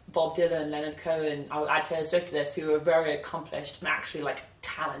like Bob Dylan, Leonard Cohen, I would add Taylor Swift to this, who are very accomplished and actually like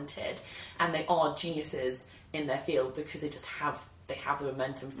talented, and they are geniuses in their field because they have the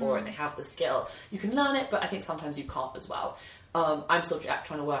momentum for it, they have the skill. You can learn it, but I think sometimes you can't as well. I'm still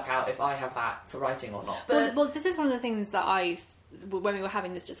trying to work out if I have that for writing or not. But well, this is one of the things that when we were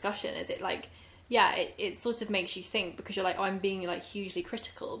having this discussion, is it like, it sort of makes you think, because you're like, oh, I'm being like hugely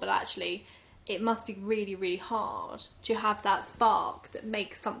critical, but actually it must be really, really hard to have that spark that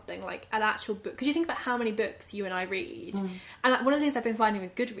makes something like an actual book. Because you think about how many books you and I read, and one of the things I've been finding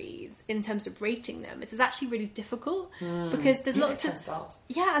with Goodreads in terms of rating them is it's actually really difficult, because there's lots of stars.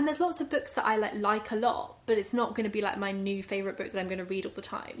 and there's lots of books that I like a lot, but it's not going to be like my new favourite book that I'm going to read all the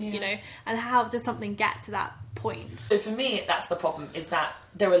time, you know. And how does something get to that point? So for me, that's the problem, is that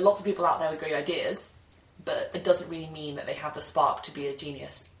there are lots of people out there with great ideas, but it doesn't really mean that they have the spark to be a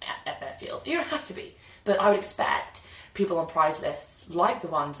genius at their field. You don't have to be. But I would expect people on prize lists, like the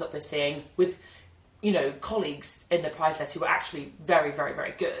ones that we're seeing with, you know, colleagues in the prize list who are actually very, very,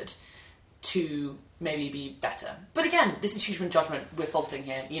 very good, to maybe be better. But again, this is human judgment we're faulting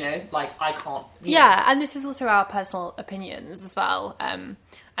here, you know? Like, I can't... And this is also our personal opinions as well. And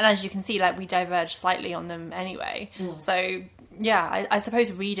as you can see, like, we diverge slightly on them anyway. So... yeah, I suppose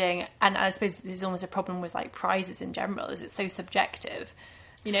reading, and I suppose this is almost a problem with like prizes in general, is it's so subjective.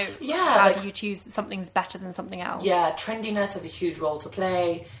 You know, how do you choose something's better than something else? Yeah, trendiness has a huge role to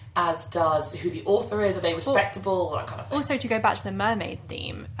play, as does who the author is, are they respectable, all that kind of thing. Also, to go back to the mermaid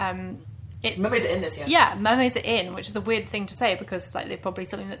theme, mermaids are in this year. Yeah, mermaids are in, which is a weird thing to say because like they're probably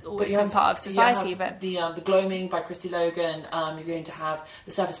something that's always been part of society. But the Gloaming by Christy Logan, you're going to have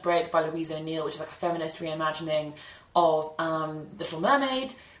The Surface Breaks by Louise O'Neill, which is like a feminist reimagining of The Little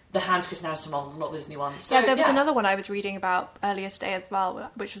Mermaid. The Hans Christian Andersen one, not the Disney one. So, there was another one I was reading about earlier today as well,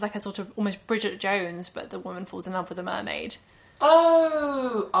 which was like a sort of almost Bridget Jones, but the woman falls in love with a mermaid.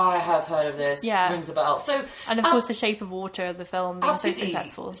 Oh, I have heard of this. Yeah. Rings a bell. So, and of course, The Shape of Water, the film, being so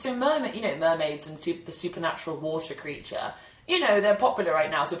successful. So mermaids and the supernatural water creature, you know, they're popular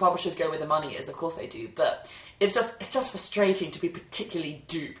right now, so publishers go where the money is. Of course they do, but it's just frustrating to be particularly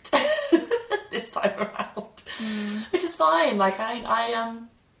duped this time around, which is fine. Like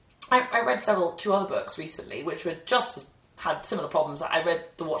I read two other books recently, which were had similar problems. I read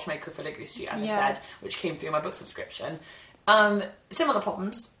The Watchmaker of Filigree Street, as I said, which came through my book subscription. Similar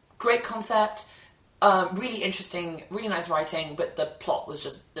problems, great concept, really interesting, really nice writing, but the plot was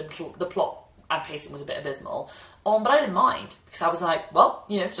just the plot and pacing was a bit abysmal. But I didn't mind, because I was like, well,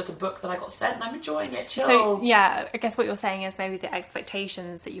 you know, it's just a book that I got sent and I'm enjoying it. Chill. So yeah, I guess what you're saying is maybe the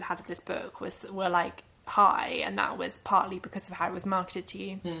expectations that you had of this book were like high, and that was partly because of how it was marketed to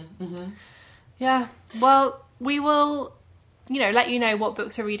you. Yeah, well, we will, you know, let you know what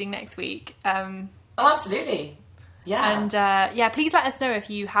books we're reading next week. Absolutely. Yeah. And please let us know if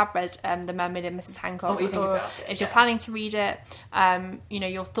you have read The Mermaid and Mrs. Hancock, what you think about it, if you're planning to read it. You know,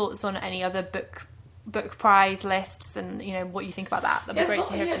 your thoughts on any other book prize lists, and you know what you think about that. That'd be great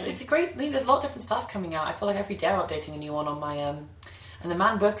to hear from you. It's a great thing. There's a lot of different stuff coming out. I feel like every day I'm updating a new one on my and the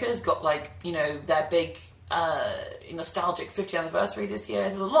Man Booker's got like, you know, their big nostalgic 50th anniversary this year.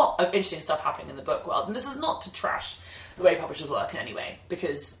 There's a lot of interesting stuff happening in the book world, and this is not to trash the way publishers work in any way,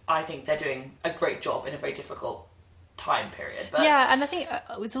 because I think they're doing a great job in a very difficult time period. But and I think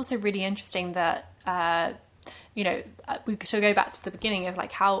it was also really interesting that you know, we should go back to the beginning of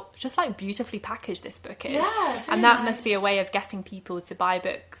like how just like beautifully packaged this book is, and that must be a way of getting people to buy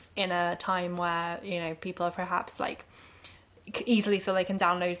books in a time where, you know, people are perhaps like easily feel they can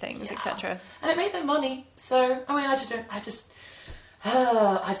download things, etc. And it made them money. So I mean, I just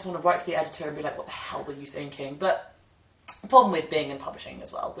want to write to the editor and be like, what the hell were you thinking? But the problem with being in publishing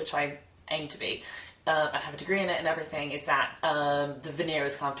as well, which I aim to be, and have a degree in it and everything, is that the veneer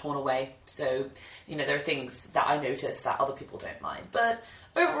is kind of torn away. So, there are things that I notice that other people don't mind. But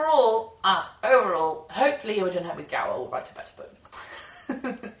overall, hopefully Imogen Hemis-Gower will write a better book next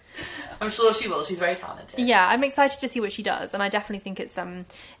time. I'm sure she will. She's very talented. Yeah, I'm excited to see what she does, and I definitely think it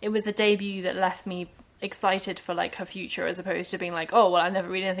was a debut that left me excited for like her future, as opposed to being like, oh well, I'll never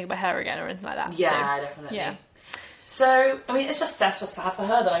read anything about her again or anything like that. Yeah, so, definitely. Yeah. So, that's just sad for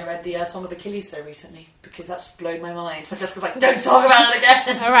her that I read the Song of Achilles so recently, because that's just blown my mind. Francesca's like, don't talk about it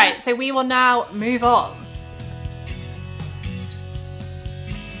again. All right, so we will now move on.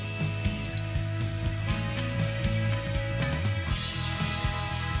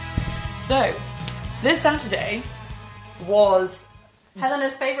 So, this Saturday was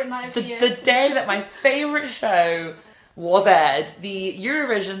Helena's favourite night of the year. The day that my favourite show was aired. The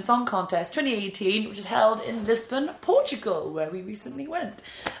Eurovision Song Contest 2018, which is held in Lisbon, Portugal, where we recently went.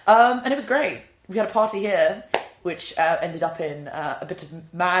 And it was great. We had a party here, which ended up in a bit of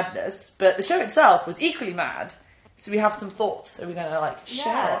madness. But the show itself was equally mad. So we have some thoughts that we're going to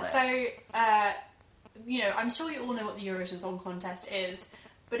share on it. So, I'm sure you all know what the Eurovision Song Contest is.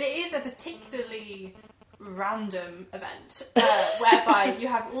 But it is a particularly random event whereby you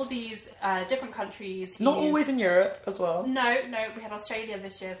have all these different countries. Not always in Europe as well. No, we had Australia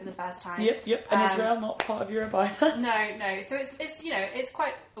this year for the first time. Yep, and Israel not part of Europe either. No. So it's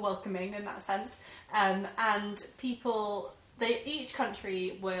quite welcoming in that sense. And people, each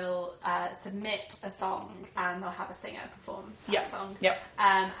country will submit a song and they'll have a singer perform that song. Yep.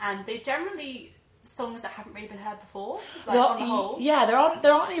 And they generally songs that haven't really been heard before, on the whole. Yeah, there aren't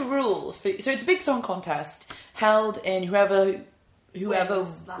any rules. So it's a big song contest held in whoever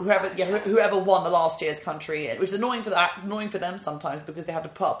won the last year's country, which is annoying for them sometimes, because they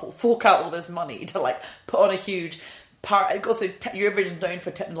have to fork out all this money to put on a huge. Also, Eurovision's known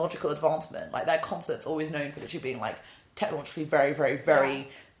for technological advancement. Their concerts always known for literally being technologically very, very, very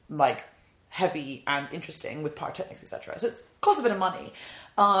heavy and interesting with pyrotechnics, etc. So it costs a bit of money.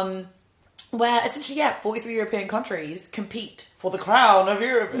 Where essentially, 43 European countries compete for the crown of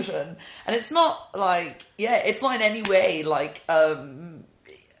Eurovision. And it's not it's not in any way it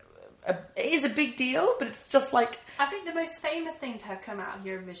is a big deal, but it's just I think the most famous thing to have come out of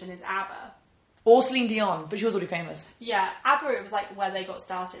Eurovision is ABBA. Or Celine Dion, but she was already famous. Yeah, ABBA, it was where they got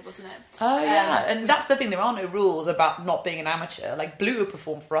started, wasn't it? Oh, yeah, and that's the thing, there are no rules about not being an amateur. Blue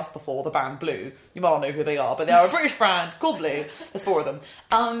performed for us before, the band Blue. You might not know who they are, but they are a British band called Blue. There's 4 of them.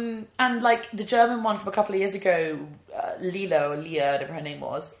 And the German one from a couple of years ago, Leah, whatever her name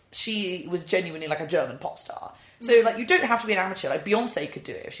was, she was genuinely a German pop star. So, you don't have to be an amateur. Beyonce could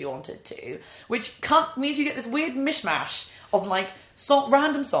do it if she wanted to. Which means you get this weird mishmash of,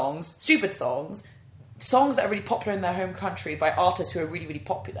 random songs, stupid songs that are really popular in their home country by artists who are really, really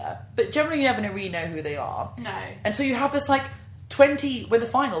popular. But generally you never really know who they are. No. Until you have this, 20... When the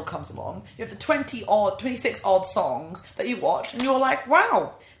final comes along, you have the 26-odd songs that you watch, and you're like,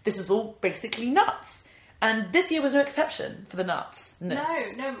 wow, this is all basically nuts. And this year was no exception for the nuts. No,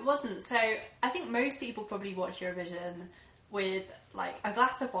 it wasn't. So I think most people probably watch Eurovision with a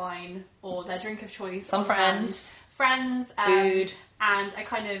glass of wine or their drink of choice. Some friends, food, and a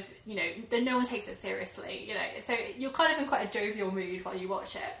kind of then no one takes it seriously. So you're kind of in quite a jovial mood while you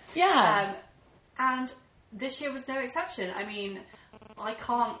watch it. Yeah. And this year was no exception. I mean, I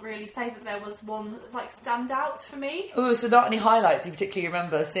can't really say that there was one stand out for me. Oh, so not any highlights you particularly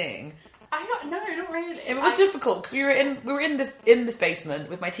remember seeing? I don't know, not really. It was difficult because we were in this basement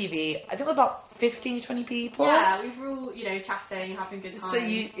with my TV. I think about 15 to 20 people. Yeah, we were all chatting, having a good time. So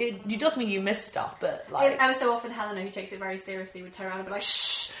it does mean you miss stuff, but ever so often Helena, who takes it very seriously, would turn around and be like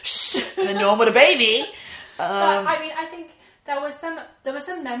shh, shh, and then no one with a baby. But I think there was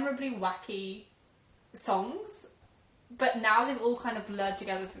some memorably wacky songs, but now they've all kind of blurred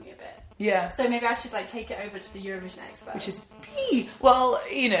together for me a bit. Yeah. So maybe I should take it over to the Eurovision expert. Which is well,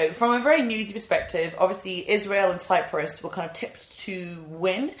 from a very newsy perspective, obviously Israel and Cyprus were kind of tipped to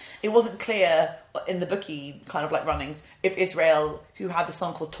win. It wasn't clear in the bookie kind of runnings if Israel, who had the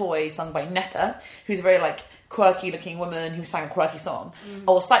song called Toy, sung by Netta, who's a very quirky looking woman who sang a quirky song,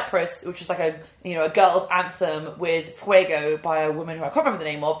 or Cyprus, which was a girl's anthem with Fuego by a woman who I can't remember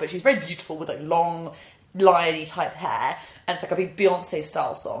the name of, but she's very beautiful with long liony type hair, and it's a big Beyonce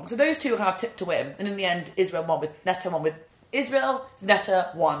style song. So those two were kind of tipped to win, and in the end Israel won with Netta, won with Israel,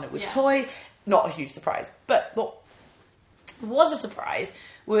 Netta won with Toy. Not a huge surprise, but what was a surprise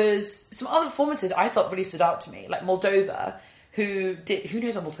was some other performances I thought really stood out to me, Moldova, who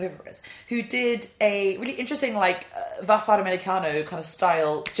knows what Moldova is, who did a really interesting Va Fare Americano kind of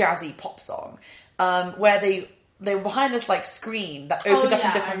style jazzy pop song, where they were behind this screen that opened up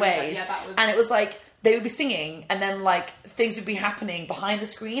in different ways, and it was they would be singing, and then like things would be happening behind the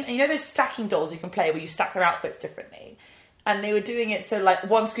screen. And you know those stacking dolls you can play where you stack their outfits differently? And they were doing it so like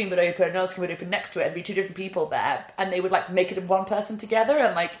one screen would open, another screen would open next to it, and be two different people there, and they would like make it in one person together,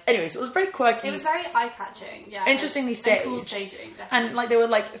 and like anyways, it was very quirky. It was very eye-catching, yeah. Interestingly staged. And cool staging, definitely. And like there were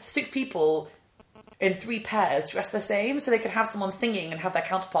like 6 people in 3 pairs dressed the same, so they could have someone singing and have their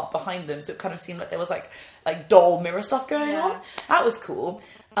counterpart behind them, so it kind of seemed like there was like doll mirror stuff going on. That was cool.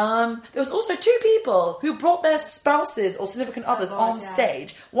 There was also 2 people who brought their spouses or significant others on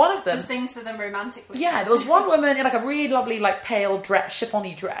stage. One of them to sing to them romantically. Yeah, there was one woman in like a really lovely like pale dress,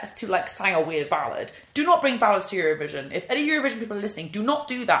 chiffony dress, who like sang a weird ballad. Do not bring ballads to Eurovision. If any Eurovision people are listening, do not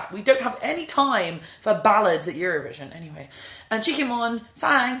do that. We don't have any time for ballads at Eurovision. Anyway, and she came on,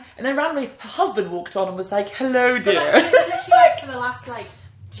 sang, and then randomly her husband walked on and was like, "Hello, dear." But it was literally like for the last like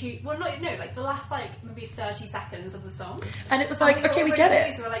the last like maybe 30 seconds of the song, and it was like, okay, we get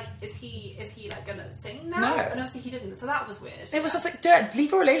it. So we're like, is he like gonna sing now? No, and obviously he didn't. So that was weird. It was just like, dude,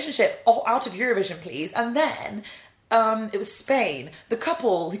 leave a relationship out of Eurovision, please. And then it was Spain. The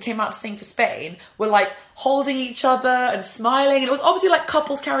couple who came out to sing for Spain were like holding each other and smiling, and it was obviously like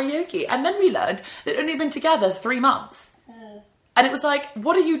couples karaoke. And then we learned they'd only been together 3 months. And it was like,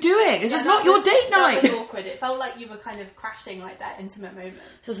 what are you doing? This is not your date night. That was awkward. It felt like you were kind of crashing like that intimate moment.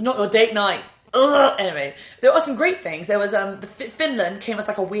 This is not your date night. Ugh. Anyway, there were some great things. There was Finland came as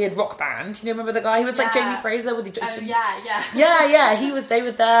like a weird rock band. You remember the guy? He was like Jamie Fraser with the yeah. He was. They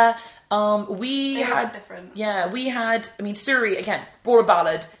were there. We had different. Yeah, we had. I mean, Suri again brought a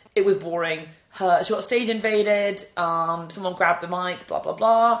ballad. It was boring. She got stage invaded. Someone grabbed the mic. Blah blah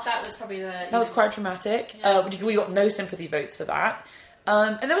blah. That was probably that was quite dramatic. Yeah. We got no sympathy votes for that.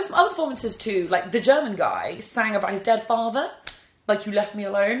 And there were some other performances too. Like the German guy sang about his dead father, like "You left me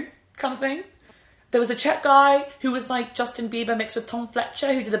alone" kind of thing. There was a Czech guy who was like Justin Bieber mixed with Tom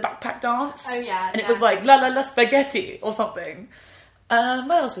Fletcher, who did the backpack dance. Oh yeah, and it was like "La la la spaghetti" or something.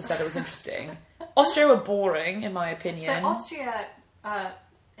 What else was there that was interesting? Austria were boring, in my opinion. So Austria.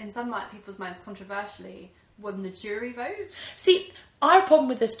 In some people's minds, controversially, won the jury vote. See, I have a problem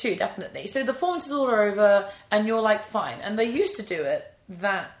with this too, definitely. So the performances all are over, and you're like, fine. And they used to do it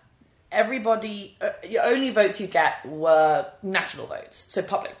that everybody, your only votes you get were national votes, so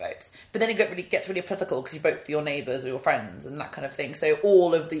public votes. But then it gets really political because you vote for your neighbours or your friends and that kind of thing. So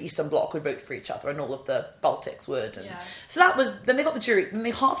all of the Eastern Bloc would vote for each other, and all of the Baltics would. And so that was. Then they got the jury. Then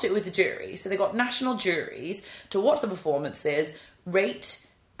they halved it with the jury. So they got national juries to watch the performances, rate,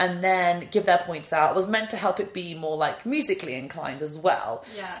 and then give their points out. It was meant to help it be more like musically inclined as well.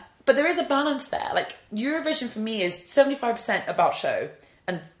 Yeah. But there is a balance there. Like Eurovision for me is 75% about show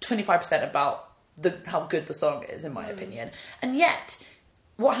and 25% about how good the song is, in my opinion. And yet,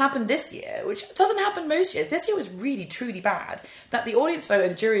 what happened this year, which doesn't happen most years, this year was really, truly bad, that the audience vote and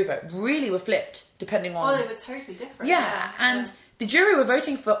the jury vote really were flipped, depending on... Oh, it was totally different. Yeah, and the jury were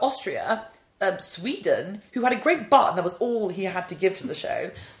voting for Austria, Sweden, who had a great butt, and that was all he had to give to the show,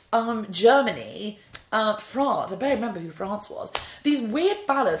 Germany, France, I barely remember who France was. These weird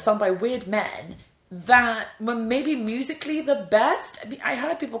ballads sung by weird men that were maybe musically the best. I mean, I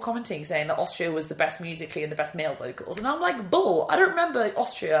heard people commenting saying that Austria was the best musically and the best male vocals, and I'm like, bull, I don't remember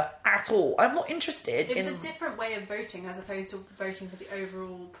Austria at all. I'm not interested in... It was a different way of voting as opposed to voting for the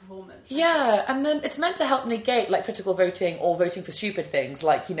overall performance. Yeah, and then it's meant to help negate like political voting or voting for stupid things,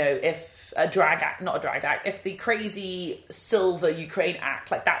 like, you know, if if the crazy silver Ukraine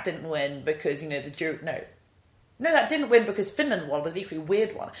act, like that didn't win because, you know, that didn't win because Finland won, but the equally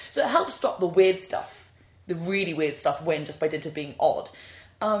weird one. So it helps stop the weird stuff, the really weird stuff, win just by dint of being odd.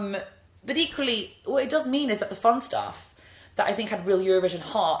 But equally, what it does mean is that the fun stuff that I think had real Eurovision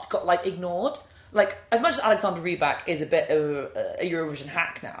heart got like ignored. Like, as much as Alexander Rybak is a bit of a Eurovision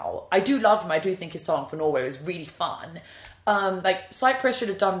hack now, I do love him. I do think his song for Norway was really fun. Like, Cyprus should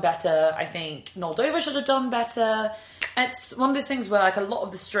have done better. I think Moldova should have done better. It's one of those things where, like, a lot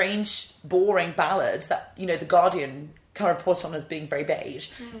of the strange, boring ballads that, you know, The Guardian kind of reported on as being very beige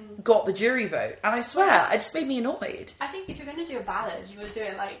got the jury vote. And I swear, it just made me annoyed. I think if you're going to do a ballad, you would do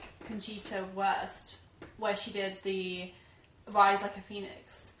it like Conchita Wurst, where she did the Rise Like a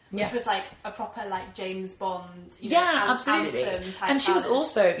Phoenix. Which was like a proper like James Bond, absolutely. And she was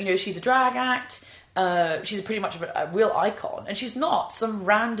also, you know, she's a drag act. She's pretty much a real icon, and she's not some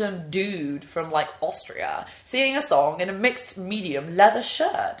random dude from like Austria singing a song in a mixed medium leather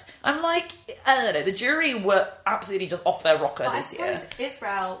shirt. I'm like, I don't know. The jury were absolutely just off their rocker this year. I suppose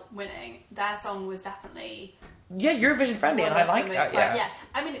Israel winning, their song was definitely. Yeah, Eurovision friendly, and I like that, yeah.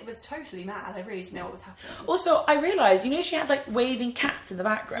 I mean, it was totally mad. I really didn't know what was happening. Also, I realised, you know, she had, like, waving cats in the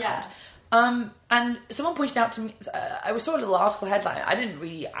background. Yeah. And someone pointed out to me, I saw a little article headline, I didn't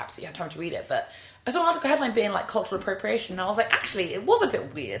really absolutely have time to read it, but I saw an article headline being like cultural appropriation, and I was like, actually, it was a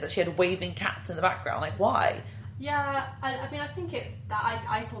bit weird that she had waving cats in the background. Like, why? Yeah, I mean, I think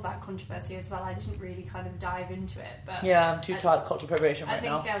I saw that controversy as well. I didn't really kind of dive into it, but Yeah, I'm too tired of cultural appropriation I right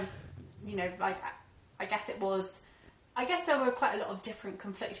think, now. you know, like I guess there were quite a lot of different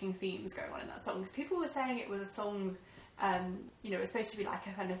conflicting themes going on in that song, because people were saying it was a song, you know, it was supposed to be like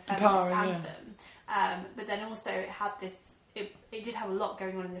a kind of feminist anthem, but then also it had this. It did have a lot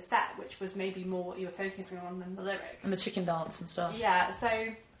going on in the set, which was maybe more what you were focusing on than the lyrics. And the chicken dance and stuff. Yeah, so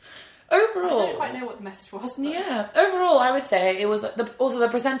overall, I don't quite know what the message was. But... Yeah, overall, I would say it was... Also, the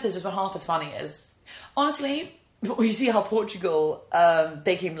presenters just were half as funny as... Honestly, you see how Portugal,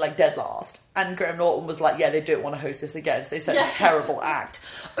 they came, like, dead last. And Graham Norton was like, yeah, they don't want to host this again. So they set a terrible act.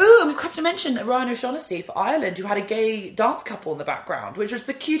 Oh, and we have to mention Ryan O'Shaughnessy for Ireland, who had a gay dance couple in the background, which was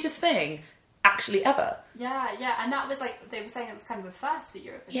the cutest thing actually ever. Yeah, and that was like, they were saying it was kind of a first for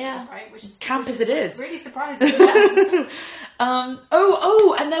Eurovision, right? Which is camp as it is. Really surprising. Yeah.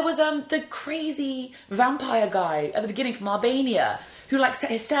 And there was the crazy vampire guy at the beginning from Albania who like set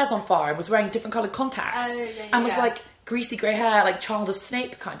his stairs on fire and was wearing different coloured contacts and was like greasy grey hair, like child of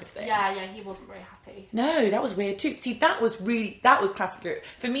Snape kind of thing. Yeah, he wasn't very happy. No, that was weird too. See, that was classic Europe.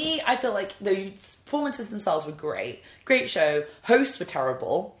 For me, I feel like the performances themselves were great. Great show. Hosts were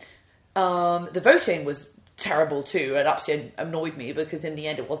terrible. The voting was terrible too, and absolutely annoyed me because in the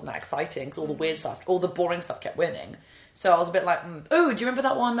end it wasn't that exciting because all the weird stuff, all the boring stuff kept winning. So I was a bit like, Oh, do you remember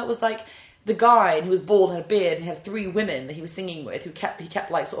that one that was like the guy who was bald and had a beard and he had 3 women that he was singing with he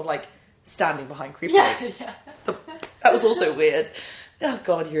kept like sort of like standing behind creepily. Yeah. That was also weird. Oh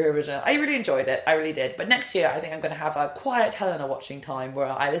God, Eurovision. I really enjoyed it. I really did. But next year, I think I'm going to have a quiet Helena watching time where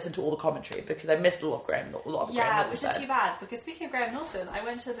I listen to all the commentary because I missed a lot of Graham Norton. Yeah, which is too bad because speaking of Graham Norton, I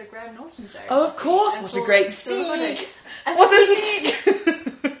went to the Graham Norton show. Oh, of course! What a great sieg! What a sieg!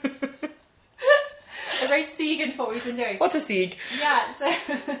 A great sieg into what we've been doing. What a sieg! Yeah. So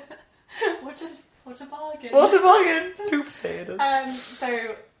what a bargain! What a bargain! 2%.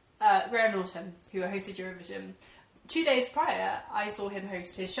 So Graham Norton, who hosted Eurovision. 2 days prior, I saw him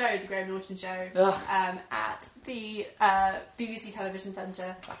host his show, The Graham Norton Show, at the BBC Television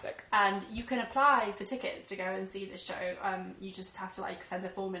Centre. Classic. And you can apply for tickets to go and see this show. You just have to send a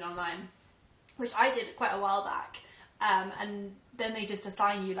form in online, which I did quite a while back. And then they just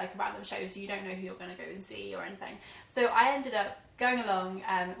assign you a random show, so you don't know who you're going to go and see or anything. So I ended up going along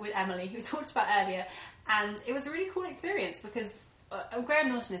with Emily, who we talked about earlier, and it was a really cool experience because Graham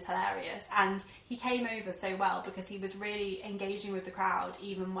Norton is hilarious, and he came over so well because he was really engaging with the crowd,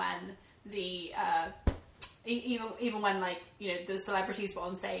 even when the the celebrities were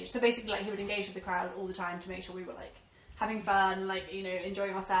on stage. So basically, he would engage with the crowd all the time to make sure we were having fun,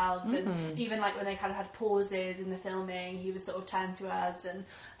 enjoying ourselves, and even when they kind of had pauses in the filming, he would sort of turn to us,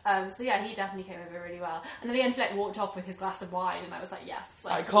 and so yeah, he definitely came over really well. And then the end, he walked off with his glass of wine, and I was like, yes,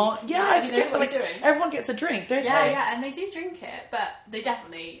 I can't. I forget that everyone gets a drink, don't they? Yeah, and they do drink it, but they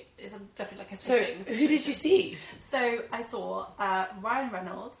definitely it's definitely a sipping. So who did you see? So I saw Ryan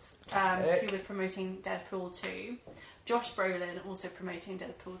Reynolds, who was promoting Deadpool 2. Josh Brolin also promoting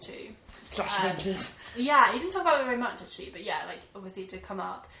Deadpool 2. Slash Avengers. Yeah, he didn't talk about it very much actually, but yeah, obviously it did come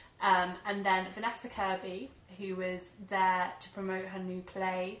up. And then Vanessa Kirby, who was there to promote her new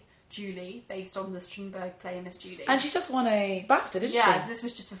play, Julie, based on the Strindberg play Miss Julie. And she just won a BAFTA, didn't she? Yeah, so this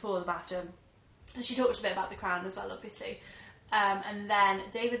was just before the BAFTA. So she talked a bit about The Crown as well, obviously. And then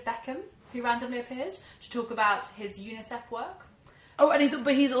David Beckham, who randomly appeared to talk about his UNICEF work. Oh, and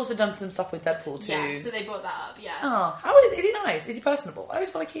he's also done some stuff with Deadpool too. Yeah, so they brought that up, yeah. Oh, how is he nice? Is he personable? I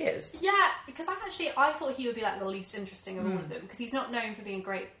always feel like he is. Yeah, because I thought he would be the least interesting of all of them, because he's not known for being a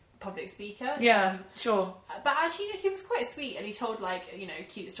great public speaker. Yeah, sure. But actually, he was quite sweet, and he told a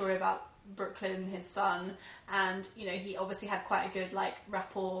cute story about Brooklyn, his son, and he obviously had quite a good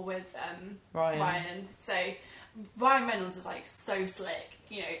rapport with Ryan. So Ryan Reynolds was so slick.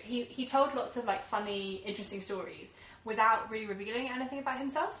 He told lots of funny, interesting stories without really revealing anything about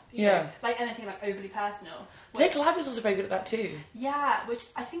himself. You know, anything overly personal. Blake Lively's also very good at that too. Yeah, which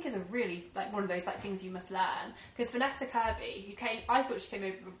I think is a really one of those things you must learn. Because Vanessa Kirby, I thought she came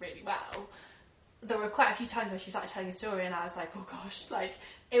over really well. There were quite a few times where she started telling a story, and I was like, oh gosh,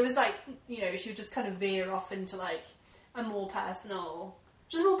 it was she would just kind of veer off into a more personal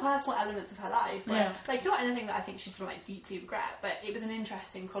elements of her life. Where, not anything that I think she's going to deeply regret, but it was an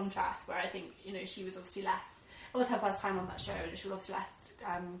interesting contrast where I think she was obviously less. It was her first time on that show, and she was obviously less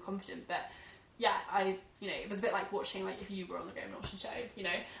confident. But yeah, it was a bit like watching if you were on the Graham Norton show, and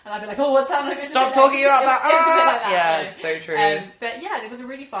I'd be like, oh, what's happening? Stop talking about that. It's a bit like that. Yeah, it's so true. But yeah, it was a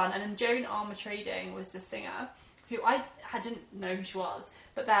really fun. And then Joan Armatrading was the singer who I didn't know who she was,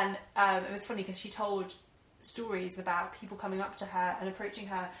 but then it was funny because she told stories about people coming up to her and approaching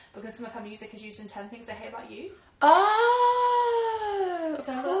her because some of her music is used in 10 Things I Hate About You. Oh,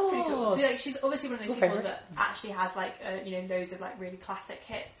 So that's pretty cool. So, like, she's obviously one of those people that actually has like loads of like really classic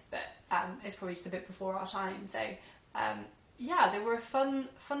hits, but it's probably just a bit before our time. So yeah, they were a fun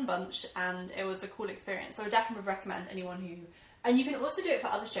bunch, and it was a cool experience. So I definitely would recommend anyone who. And you can also do it for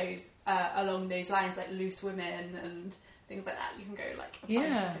other shows along those lines, like Loose Women and things like that. You can go like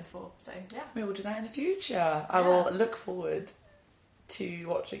find tickets for. So yeah, maybe we'll do that in the future. I will look forward to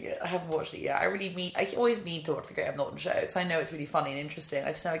watching it. I haven't watched it yet. I always mean to watch the Graham Norton show because I know it's really funny and interesting.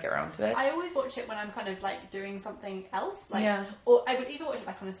 I just never get around to it. I always watch it when I'm kind of like doing something else, like, or I would either watch it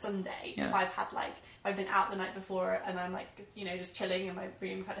like on a Sunday if I've had like I've been out the night before and I'm like just chilling in my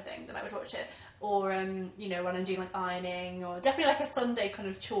room kind of thing. Then I would watch it, or when I'm doing like ironing, or definitely like a Sunday kind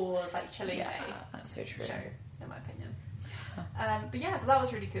of chores, like chilling day. That's so true. Show, in my opinion. But yeah, so that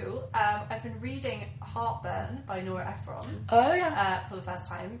was really cool. I've been reading Heartburn by Nora Ephron. Oh yeah. For the first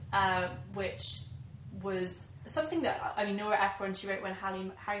time, which was something that Nora Ephron, she wrote When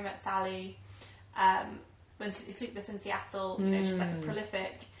Harry Met Sally, when Sleepless in Seattle. She's like a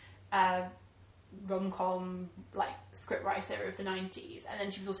prolific rom-com like script writer of the 90s, and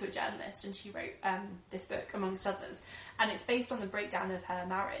then she was also a journalist, and she wrote this book amongst others, and it's based on the breakdown of her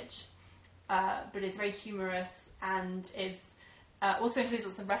marriage, but it's very humorous, and it's also includes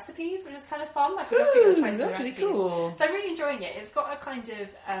lots of recipes, which is kind of fun. Like, I've got to try some that's recipes. really cool. So I'm really enjoying it. It's got a kind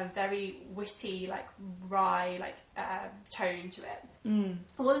of very witty, like wry, like tone to it.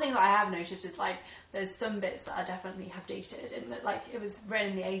 One thing that I have noticed is like there's some bits that are definitely have dated, in that like it was written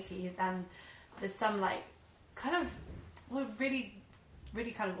in the 80s, and there's some like kind of really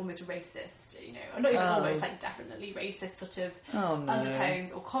kind of almost racist, or not even almost, like definitely racist sort of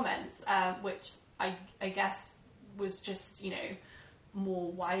undertones or comments, which I guess was just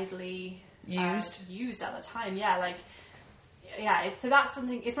more widely used at the time. So that's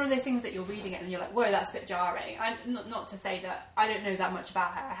something. It's one of those things that you're reading it and you're like, whoa, that's a bit jarring. I'm not to say that I don't know that much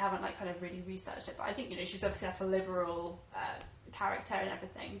about her. I haven't like kind of really researched it, but I think she's obviously like a liberal character and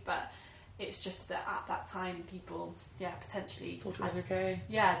everything, but it's just that at that time people potentially thought it was okay.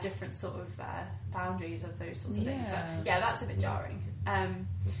 Different sort of boundaries of those sorts of things, but that's a bit jarring.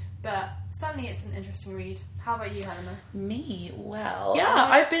 But certainly it's an interesting read. How about you, Helena? Me? Well,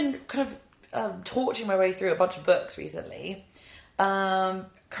 I've been kind of torching my way through a bunch of books recently.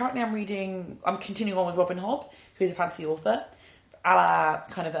 Currently I'm continuing on with Robin Hobb, who's a fantasy author, a la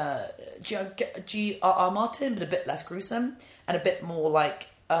kind of a G.R.R. Martin, but a bit less gruesome, and a bit more like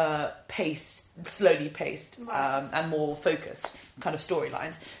slowly paced, and more focused kind of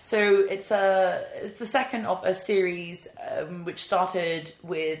storylines. So it's the second of a series which started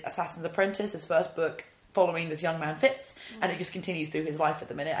with Assassin's Apprentice, this first book following this young man Fitz, and it just continues through his life at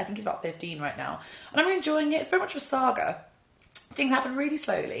the minute. I think he's about 15 right now, and I'm really enjoying it. It's very much a saga. Things happen really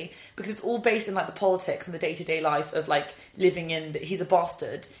slowly because it's all based in like the politics and the day-to-day life of like living in. He's a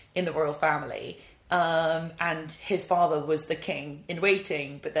bastard in the royal family. And his father was the king in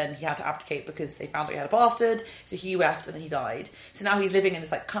waiting, but then he had to abdicate because they found out he had a bastard, so he left and then he died. So now he's living in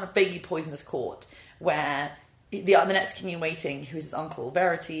this like kind of vaguely poisonous court where the next king in waiting, who's his uncle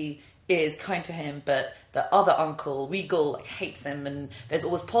Verity, is kind to him, but the other uncle, Regal, like hates him, and there's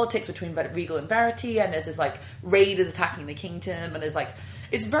all this politics between Regal and Verity, and there's this like raiders attacking the kingdom, and there's like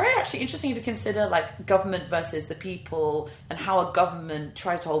it's very actually interesting if you consider like government versus the people and how a government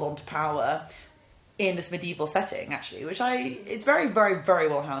tries to hold on to power in this medieval setting, actually, it's very, very, very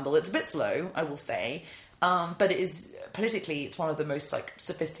well handled. It's a bit slow, I will say, but it is politically, it's one of the most like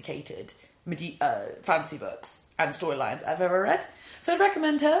sophisticated fantasy books and storylines I've ever read. So I'd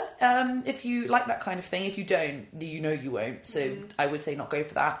recommend her if you like that kind of thing. If you don't, you won't. So I would say not go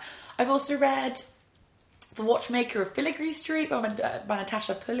for that. I've also read The Watchmaker of Filigree Street by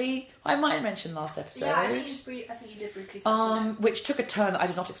Natasha Pulley. I might have mentioned last episode. Yeah, I think you did briefly touch on it. Which took a turn that I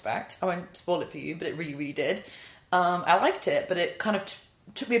did not expect. I won't spoil it for you, but it really, really did. I liked it, but it kind of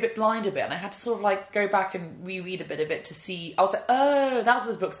took me a bit blind a bit, and I had to sort of like go back and reread a bit of it to see. I was like, oh, that's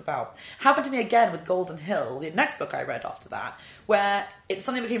what this book's about. Happened to me again with Golden Hill, the next book I read after that, where it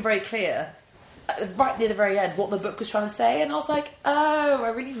suddenly became very clear right near the very end what the book was trying to say, and I was like, oh,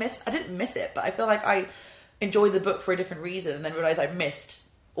 I didn't miss it, but I feel like I enjoyed the book for a different reason, and then realised I missed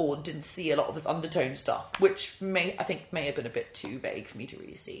or didn't see a lot of this undertone stuff, which I think may have been a bit too vague for me to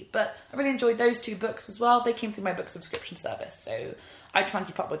really see. But I really enjoyed those two books as well. They came through my book subscription service, so I try and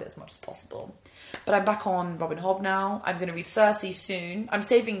keep up with it as much as possible. But I'm back on Robin Hobb now. I'm going to read Circe soon. I'm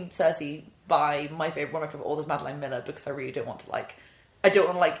saving Circe by one of my favourite authors, Madeline Miller, because I really don't want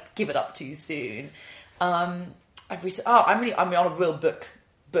to give it up too soon. I'm on a real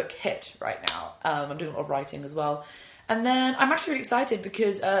book hit right now. I'm doing a lot of writing as well. And then I'm actually really excited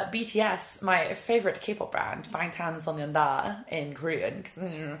because BTS, my favourite K-pop band, Bangtan Sonyeonda in Korean,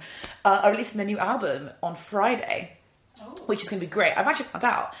 are releasing their new album on Friday, which is going to be great. I've actually found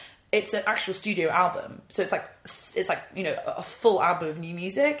out it's an actual studio album, so it's like a full album of new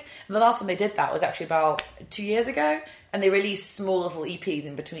music. And the last time they did that was actually about 2 years ago, and they released small little EPs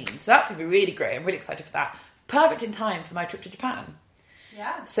in between. So that's going to be really great. I'm really excited for that. Perfect in time for my trip to Japan.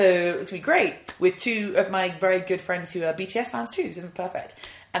 Yeah. So it's going to be great with two of my very good friends who are BTS fans too, so it's perfect.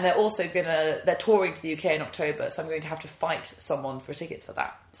 And they're also they're touring to the UK in October, so I'm going to have to fight someone for tickets for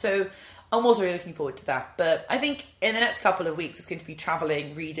that. So I'm also really looking forward to that. But I think in the next couple of weeks, it's going to be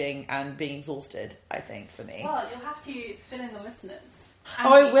travelling, reading, and being exhausted, I think, for me. Well, you'll have to fill in the listeners.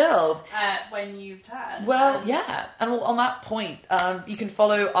 I will. When you've turned. Well, yeah. And on that point, you can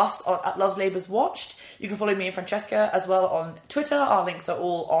follow us at Love's Labours Watched. You can follow me and Francesca as well on Twitter. Our links are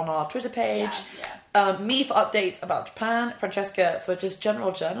all on our Twitter page. Yeah. Me for updates about Japan. Francesca for just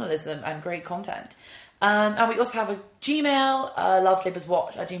general journalism and great content. And we also have a Gmail,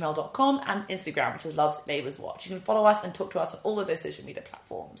 loveslaborswatch@gmail.com, and Instagram, which is Loves Labours Watch. You can follow us and talk to us on all of those social media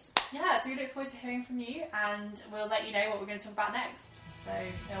platforms. Yeah, so we look forward to hearing from you, and we'll let you know what we're going to talk about next. So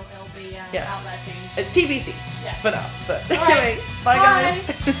it'll be out there soon. It's TBC for now. But right. anyway, bye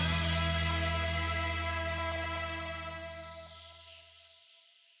guys.